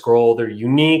stop the scroll. They're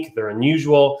unique. They're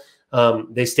unusual.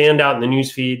 They stand out in the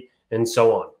newsfeed and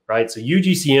so on, right? So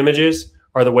UGC images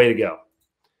are the way to go.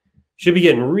 Should be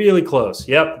getting really close.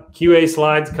 Yep. QA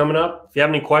slides coming up. If you have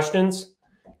any questions,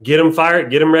 get them fired.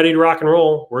 Get them ready to rock and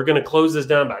roll. We're going to close this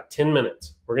down about 10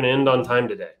 minutes. We're going to end on time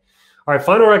today. All right.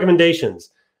 Final recommendations.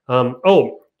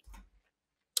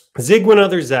 Zig when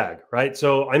others zag, right?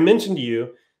 So I mentioned to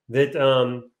you that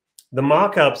the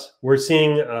mock-ups, we're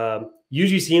seeing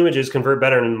UGC images convert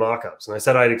better than mock-ups. And I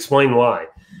said I'd explain why.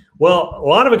 Well, a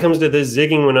lot of it comes to this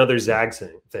zigging when others zag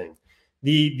thing.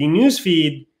 The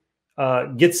newsfeed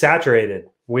gets saturated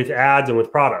with ads and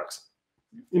with products.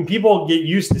 And people get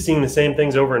used to seeing the same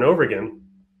things over and over again.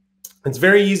 It's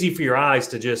very easy for your eyes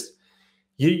to just,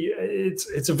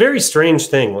 it's a very strange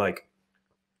thing. Like,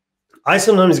 I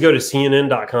sometimes go to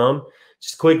CNN.com,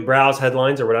 just quick browse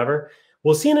headlines or whatever.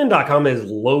 Well, CNN.com is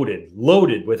loaded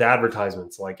with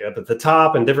advertisements, like up at the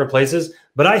top and different places.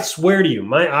 But I swear to you,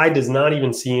 my eye does not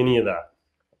even see any of that.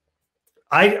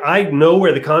 I know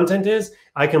where the content is.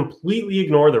 I completely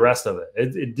ignore the rest of it.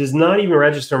 It does not even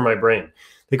register in my brain.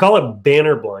 They call it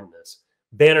banner blindness.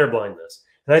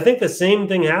 And I think the same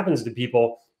thing happens to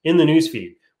people in the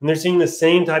newsfeed when they're seeing the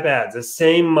same type of ads, the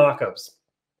same mock-ups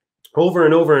over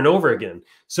and over and over again.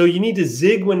 So you need to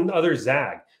zig when others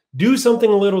zag. Do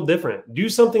something a little different. Do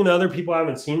something that other people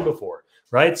haven't seen before,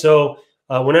 right? So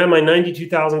when I had my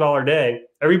 $92,000 day,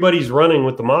 everybody's running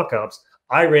with the mock-ups.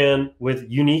 I ran with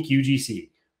unique UGC,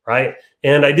 right?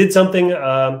 And I did something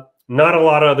not a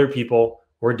lot of other people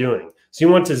were doing. So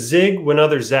you want to zig when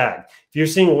others zag. If you're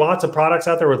seeing lots of products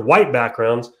out there with white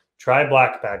backgrounds, try a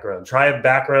black background. Try a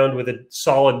background with a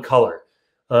solid color.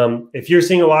 If you're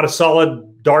seeing a lot of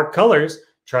solid dark colors,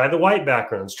 try the white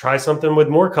backgrounds. Try something with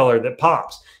more color that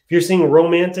pops. If you're seeing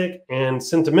romantic and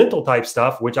sentimental type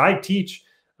stuff, which I teach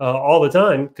all the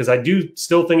time because I do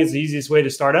still think it's the easiest way to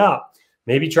start out,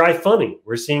 maybe try funny.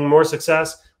 We're seeing more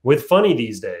success with funny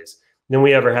these days than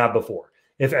we ever have before.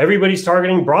 If everybody's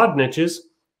targeting broad niches,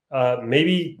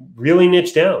 maybe really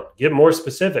niche down, get more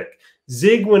specific.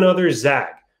 Zig when others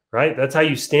zag, right? That's how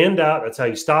you stand out. That's how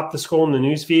you stop the scroll in the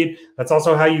newsfeed. That's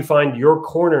also how you find your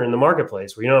corner in the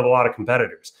marketplace where you don't have a lot of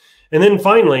competitors. And then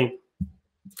finally,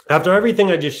 after everything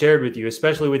I just shared with you,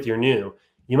 especially with your new,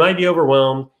 you might be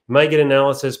overwhelmed. You might get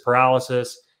analysis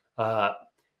paralysis.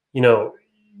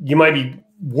 You might be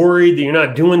worried that you're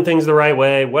not doing things the right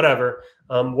way, whatever.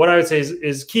 What I would say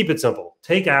is keep it simple.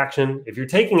 Take action. If you're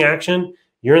taking action,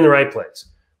 you're in the right place,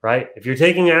 right? If you're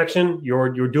taking action,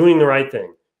 you're doing the right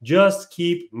thing. Just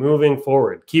keep moving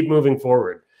forward. Keep moving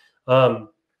forward. So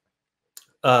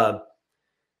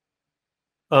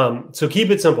keep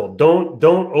it simple. Don't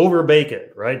overbake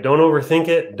it, right? Don't overthink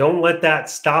it. Don't let that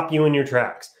stop you in your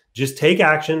tracks. Just take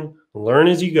action. Learn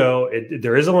as you go.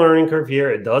 There is a learning curve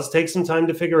here. It does take some time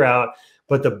to figure out,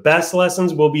 but the best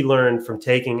lessons will be learned from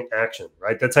taking action,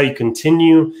 right? That's how you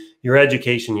continue your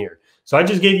education here. So I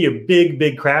just gave you a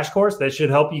big crash course that should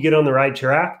help you get on the right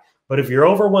track. But if you're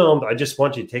overwhelmed, I just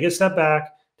want you to take a step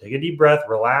back, take a deep breath,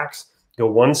 relax,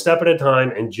 go one step at a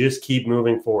time, and just keep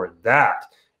moving forward. That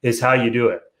is how you do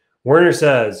it. Werner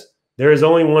says, there is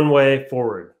only one way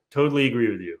forward. Totally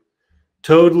agree with you.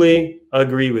 Totally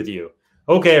agree with you.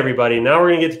 Okay, everybody, now we're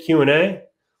going to get to Q&A.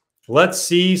 Let's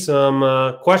see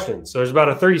some questions. So there's about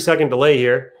a 30-second delay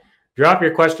here. Drop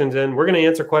your questions in. We're going to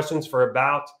answer questions for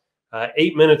about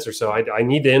 8 minutes or so. I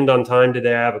need to end on time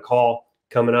today. I have a call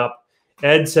coming up.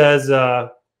 Ed says,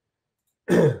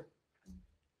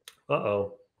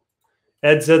 Uh-oh.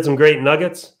 Ed said some great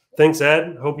nuggets. Thanks,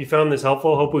 Ed. Hope you found this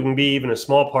helpful. Hope we can be even a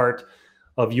small part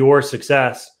of your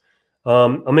success.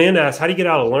 Amanda asks, how do you get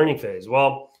out of learning phase?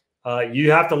 Well,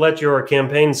 you have to let your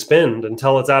campaign spend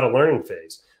until it's out of learning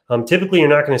phase. Typically, you're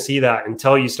not going to see that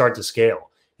until you start to scale.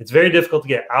 It's very difficult to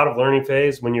get out of learning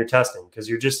phase when you're testing because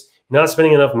you're just not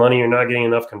spending enough money. You're not getting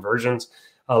enough conversions.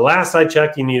 Last I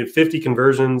checked, you needed 50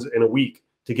 conversions in a week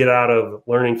to get out of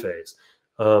learning phase.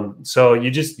 So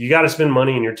you got to spend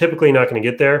money, and you're typically not going to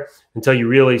get there until you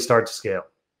really start to scale.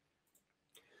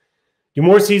 Do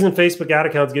more seasoned Facebook ad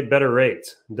accounts get better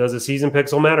rates? Does a seasoned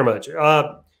pixel matter much?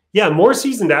 Yeah, more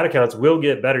seasoned ad accounts will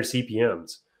get better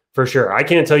CPMs for sure. I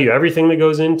can't tell you everything that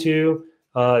goes into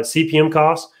CPM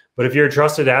costs, but if you're a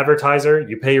trusted advertiser,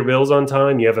 you pay your bills on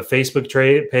time, you have a Facebook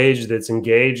page that's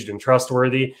engaged and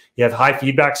trustworthy, you have high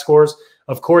feedback scores,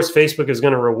 of course, Facebook is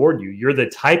going to reward you. You're the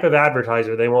type of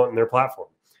advertiser they want in their platform,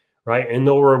 right? And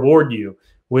they'll reward you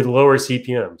with lower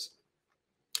CPMs.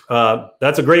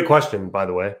 That's a great question, by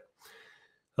the way.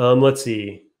 Let's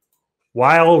see.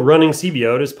 While running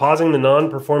CBO, does pausing the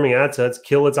non-performing ad sets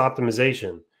kill its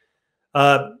optimization?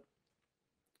 I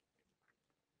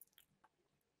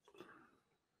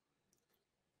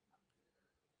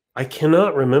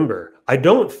cannot remember. I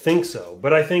don't think so,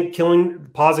 but I think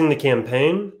pausing the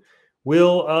campaign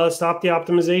will stop the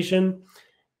optimization.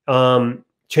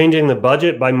 Changing the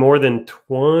budget by more than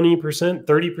 20%,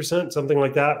 30%, something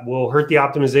like that will hurt the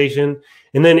optimization.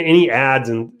 And then any ads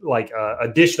and like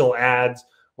additional ads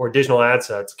or additional ad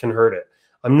sets can hurt it.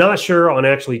 I'm not sure on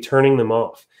actually turning them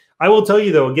off. I will tell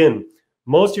you though, again,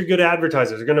 most of your good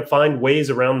advertisers are going to find ways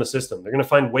around the system. They're going to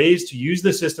find ways to use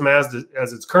the system as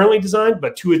it's currently designed,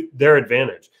 but to their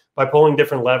advantage by pulling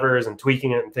different levers and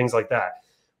tweaking it and things like that.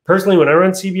 Personally, when I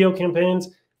run CBO campaigns,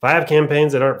 if I have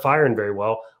campaigns that aren't firing very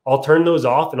well, I'll turn those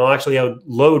off and I'll actually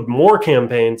load more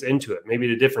campaigns into it, maybe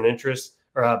to different interests,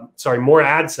 or more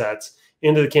ad sets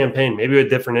into the campaign, maybe with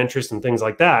different interests and things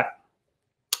like that,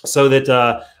 so that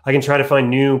I can try to find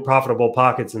new profitable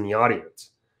pockets in the audience.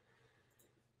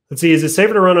 Let's see, is it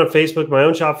safer to run on Facebook, my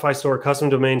own Shopify store, custom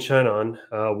domain,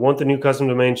 ShineOn? Want the new custom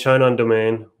domain, ShineOn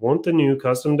domain? Want the new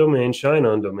custom domain,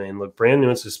 ShineOn domain? Look brand new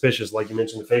and suspicious, like you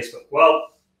mentioned to Facebook. Well,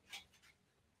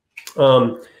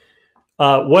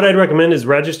 what I'd recommend is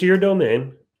register your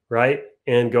domain, right?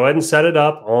 And go ahead and set it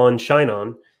up on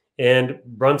ShineOn and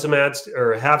run some ads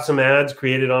or have some ads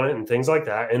created on it and things like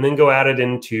that. And then go add it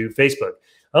into Facebook.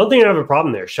 I don't think I have a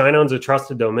problem there. ShineOn's a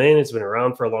trusted domain. It's been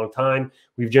around for a long time.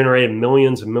 We've generated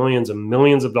millions and millions and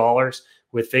millions of dollars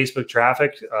with Facebook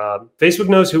traffic. Facebook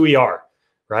knows who we are,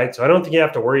 right? So I don't think you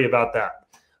have to worry about that.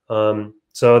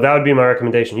 So that would be my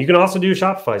recommendation. You can also do a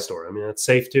Shopify store. I mean, that's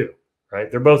safe too,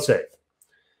 right? They're both safe.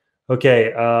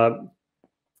 Okay,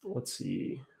 let's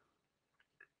see.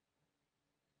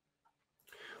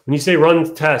 When you say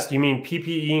run test, you mean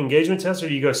PPE engagement test, or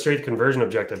do you go straight to conversion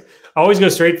objective? I always go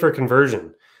straight for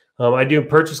conversion. I do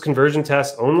purchase conversion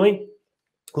tests only.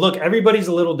 Look, everybody's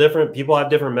a little different. People have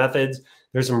different methods.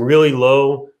 There's some really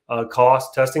low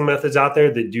cost testing methods out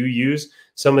there that do use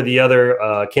some of the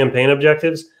other campaign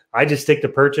objectives. I just stick to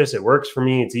purchase. It works for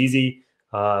me. It's easy.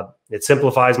 It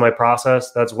simplifies my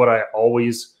process. That's what I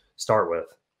always start with.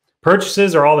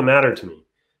 Purchases are all that matter to me,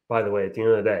 by the way, at the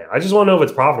end of the day. I just want to know if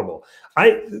it's profitable.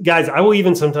 Guys, I will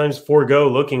even sometimes forego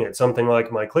looking at something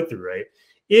like my click-through rate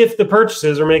if the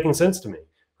purchases are making sense to me,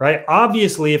 right?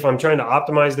 Obviously, if I'm trying to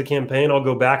optimize the campaign, I'll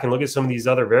go back and look at some of these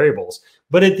other variables.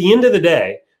 But at the end of the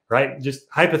day, right, just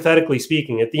hypothetically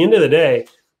speaking, at the end of the day,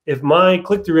 if my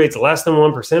click-through rate's less than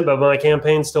 1%, but my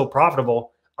campaign's still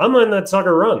profitable, I'm letting that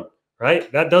sucker run,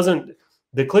 right?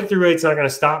 The click-through rate's not going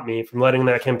to stop me from letting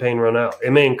that campaign run out.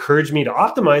 It may encourage me to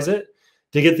optimize it,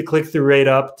 to get the click-through rate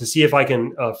up, to see if I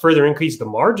can further increase the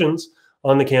margins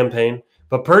on the campaign.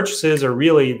 But purchases are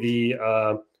really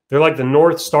they're like the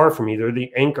North Star for me. They're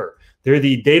the anchor. They're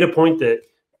the data point that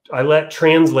I let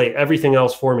translate everything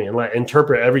else for me and let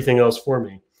interpret everything else for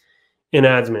me in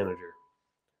Ads Manager.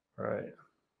 All right.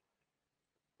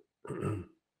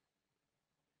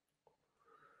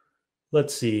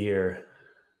 Let's see here.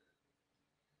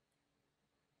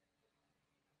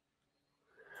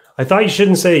 I thought you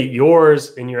shouldn't say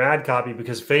yours in your ad copy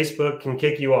because Facebook can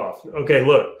kick you off. Okay,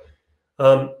 look,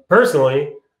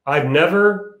 personally, I've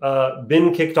never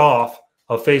been kicked off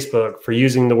of Facebook for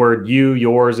using the word you,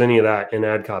 yours, any of that in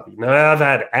ad copy. Now, I've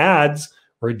had ads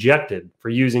rejected for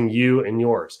using you and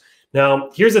yours. Now,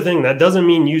 here's the thing. That doesn't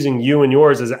mean using you and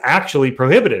yours is actually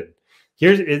prohibited.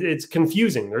 It's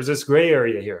confusing. There's this gray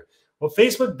area here. What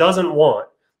Facebook doesn't want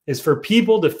is for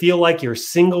people to feel like you're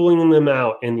singling them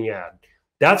out in the ad.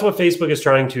 That's what Facebook is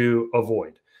trying to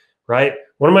avoid, right?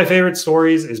 One of my favorite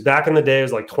stories is back in the day, it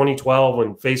was like 2012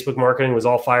 when Facebook marketing was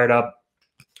all fired up.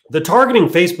 The targeting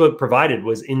Facebook provided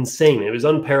was insane. It was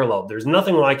unparalleled. There's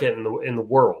nothing like it in the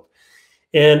world.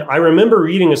 And I remember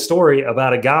reading a story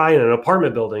about a guy in an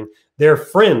apartment building, their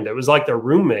friend, it was like their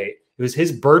roommate, it was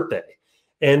his birthday.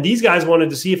 And these guys wanted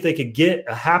to see if they could get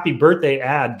a happy birthday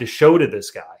ad to show to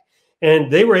this guy. And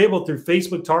they were able through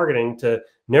Facebook targeting to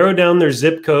narrow down their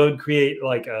zip code, create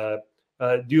like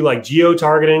do like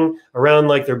geo-targeting around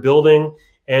like their building.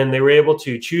 And they were able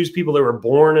to choose people that were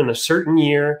born in a certain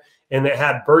year and that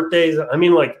had birthdays. I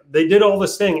mean, like they did all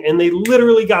this thing and they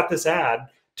literally got this ad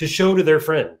to show to their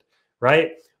friend,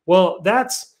 right? Well,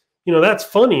 that's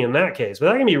funny in that case,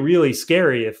 but that can be really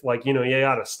scary if like, you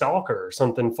got a stalker or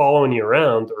something following you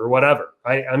around or whatever.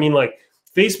 I mean, like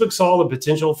Facebook saw the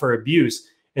potential for abuse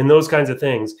and those kinds of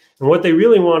things. And what they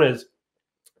really want is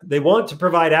they want to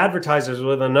provide advertisers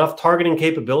with enough targeting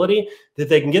capability that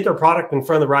they can get their product in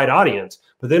front of the right audience,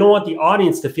 but they don't want the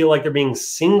audience to feel like they're being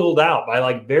singled out by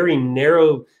like very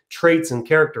narrow traits and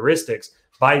characteristics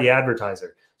by the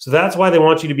advertiser. So that's why they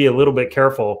want you to be a little bit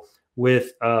careful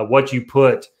with what you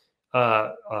put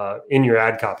in your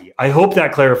ad copy. I hope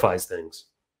that clarifies things.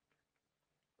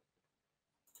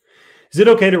 Is it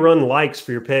okay to run likes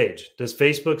for your page? Does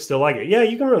Facebook still like it? Yeah,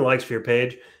 you can run likes for your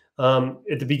page.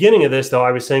 At the beginning of this, though,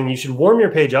 I was saying you should warm your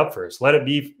page up first. Let it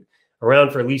be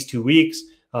around for at least 2 weeks.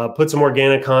 Put some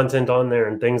organic content on there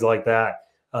and things like that.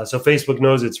 So Facebook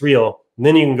knows it's real. And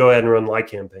then you can go ahead and run like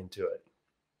campaign to it.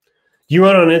 Do you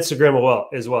run on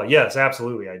Instagram as well? Yes,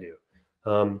 absolutely, I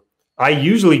do. I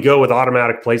usually go with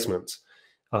automatic placements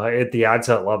at the ad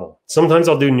set level. Sometimes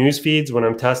I'll do news feeds when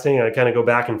I'm testing. I kind of go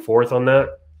back and forth on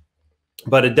that.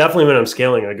 But definitely when I'm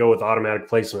scaling, I go with automatic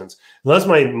placements. Unless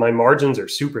my margins are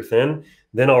super thin,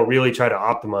 then I'll really try to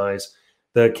optimize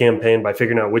the campaign by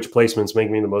figuring out which placements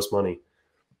make me the most money.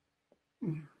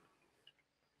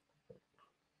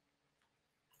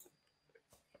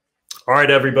 All right,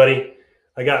 everybody.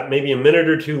 I got maybe a minute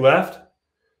or two left.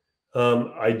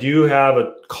 I do have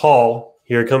a call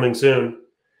here coming soon.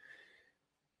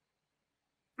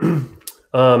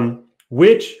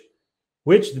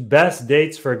 Which best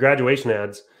dates for graduation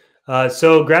ads?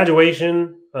 So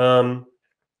graduation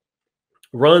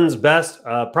runs best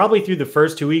probably through the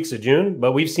first 2 weeks of June,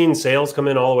 but we've seen sales come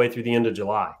in all the way through the end of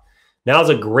July. Now's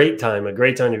a great time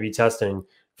to be testing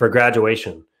for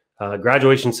graduation.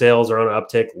 Graduation sales are on an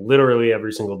uptick literally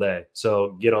every single day.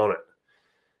 So get on it.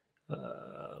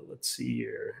 Let's see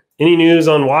here. Any news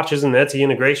on watches and Etsy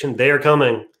integration? They are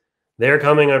coming. They're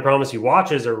coming, I promise you.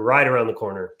 Watches are right around the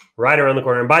corner. Right around the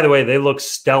corner. And by the way, they look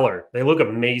stellar. They look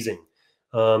amazing.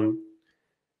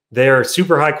 They're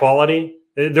super high quality.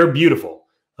 They're beautiful.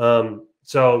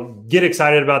 So get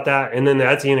excited about that. And then the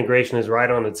Etsy integration is right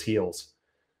on its heels.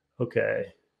 Okay.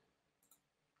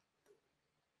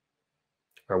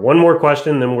 All right, one more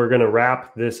question, then we're going to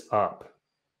wrap this up.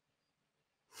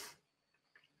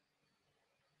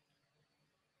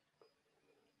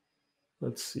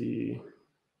 Let's see.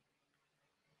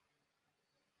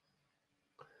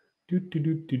 Just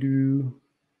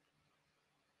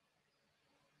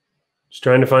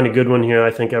trying to find a good one here I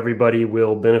think everybody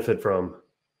will benefit from.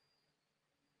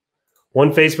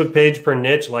 One Facebook page per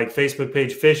niche, like Facebook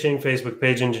page fishing, Facebook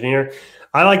page engineer.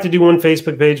 I like to do one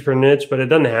Facebook page per niche, but it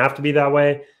doesn't have to be that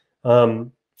way.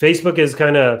 Facebook is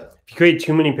kind of, if you create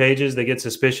too many pages, they get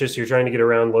suspicious. You're trying to get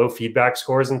around low feedback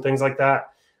scores and things like that.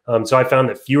 So I found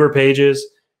that fewer pages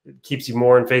keeps you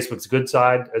more on Facebook's good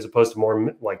side as opposed to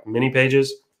more like mini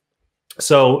pages.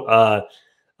 So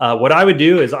what I would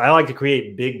do is I like to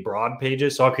create big, broad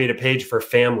pages. So I'll create a page for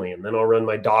family, and then I'll run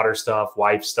my daughter stuff,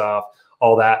 wife stuff,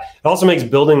 all that. It also makes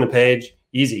building the page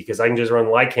easy because I can just run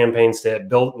like campaigns to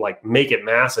build, like make it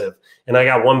massive. And I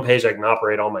got one page I can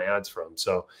operate all my ads from.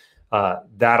 So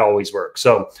that always works.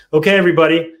 So, okay,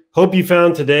 everybody. Hope you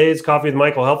found today's Coffee with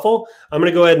Michael helpful. I'm going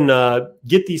to go ahead and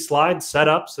get these slides set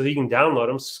up so that you can download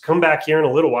them. So come back here in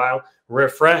a little while,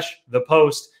 refresh the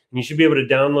post, and you should be able to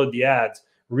download the ads.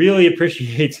 Really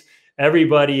appreciate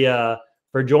everybody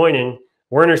for joining.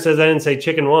 Werner says I didn't say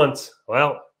chicken once.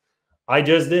 Well, I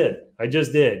just did.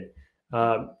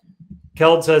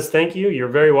 Keld says thank you. You're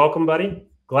very welcome, buddy.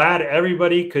 Glad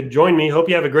everybody could join me. Hope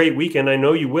you have a great weekend. I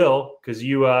know you will because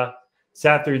you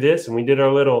sat through this and we did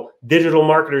our little digital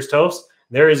marketers toast.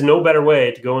 There is no better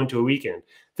way to go into a weekend.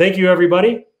 Thank you,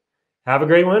 everybody. Have a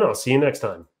great one. I'll see you next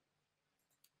time.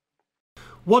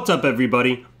 What's up,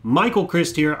 everybody? Michael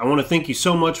Christ here. I want to thank you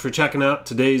so much for checking out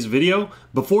today's video.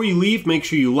 Before you leave, make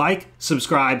sure you like,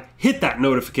 subscribe, hit that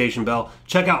notification bell.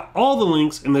 Check out all the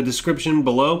links in the description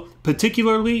below,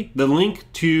 particularly the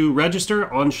link to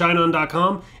register on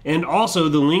ShineOn.com and also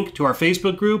the link to our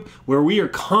Facebook group where we are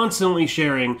constantly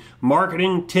sharing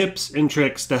marketing tips and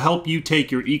tricks to help you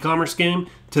take your e-commerce game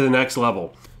to the next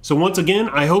level. So once again,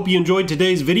 I hope you enjoyed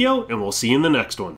today's video and we'll see you in the next one.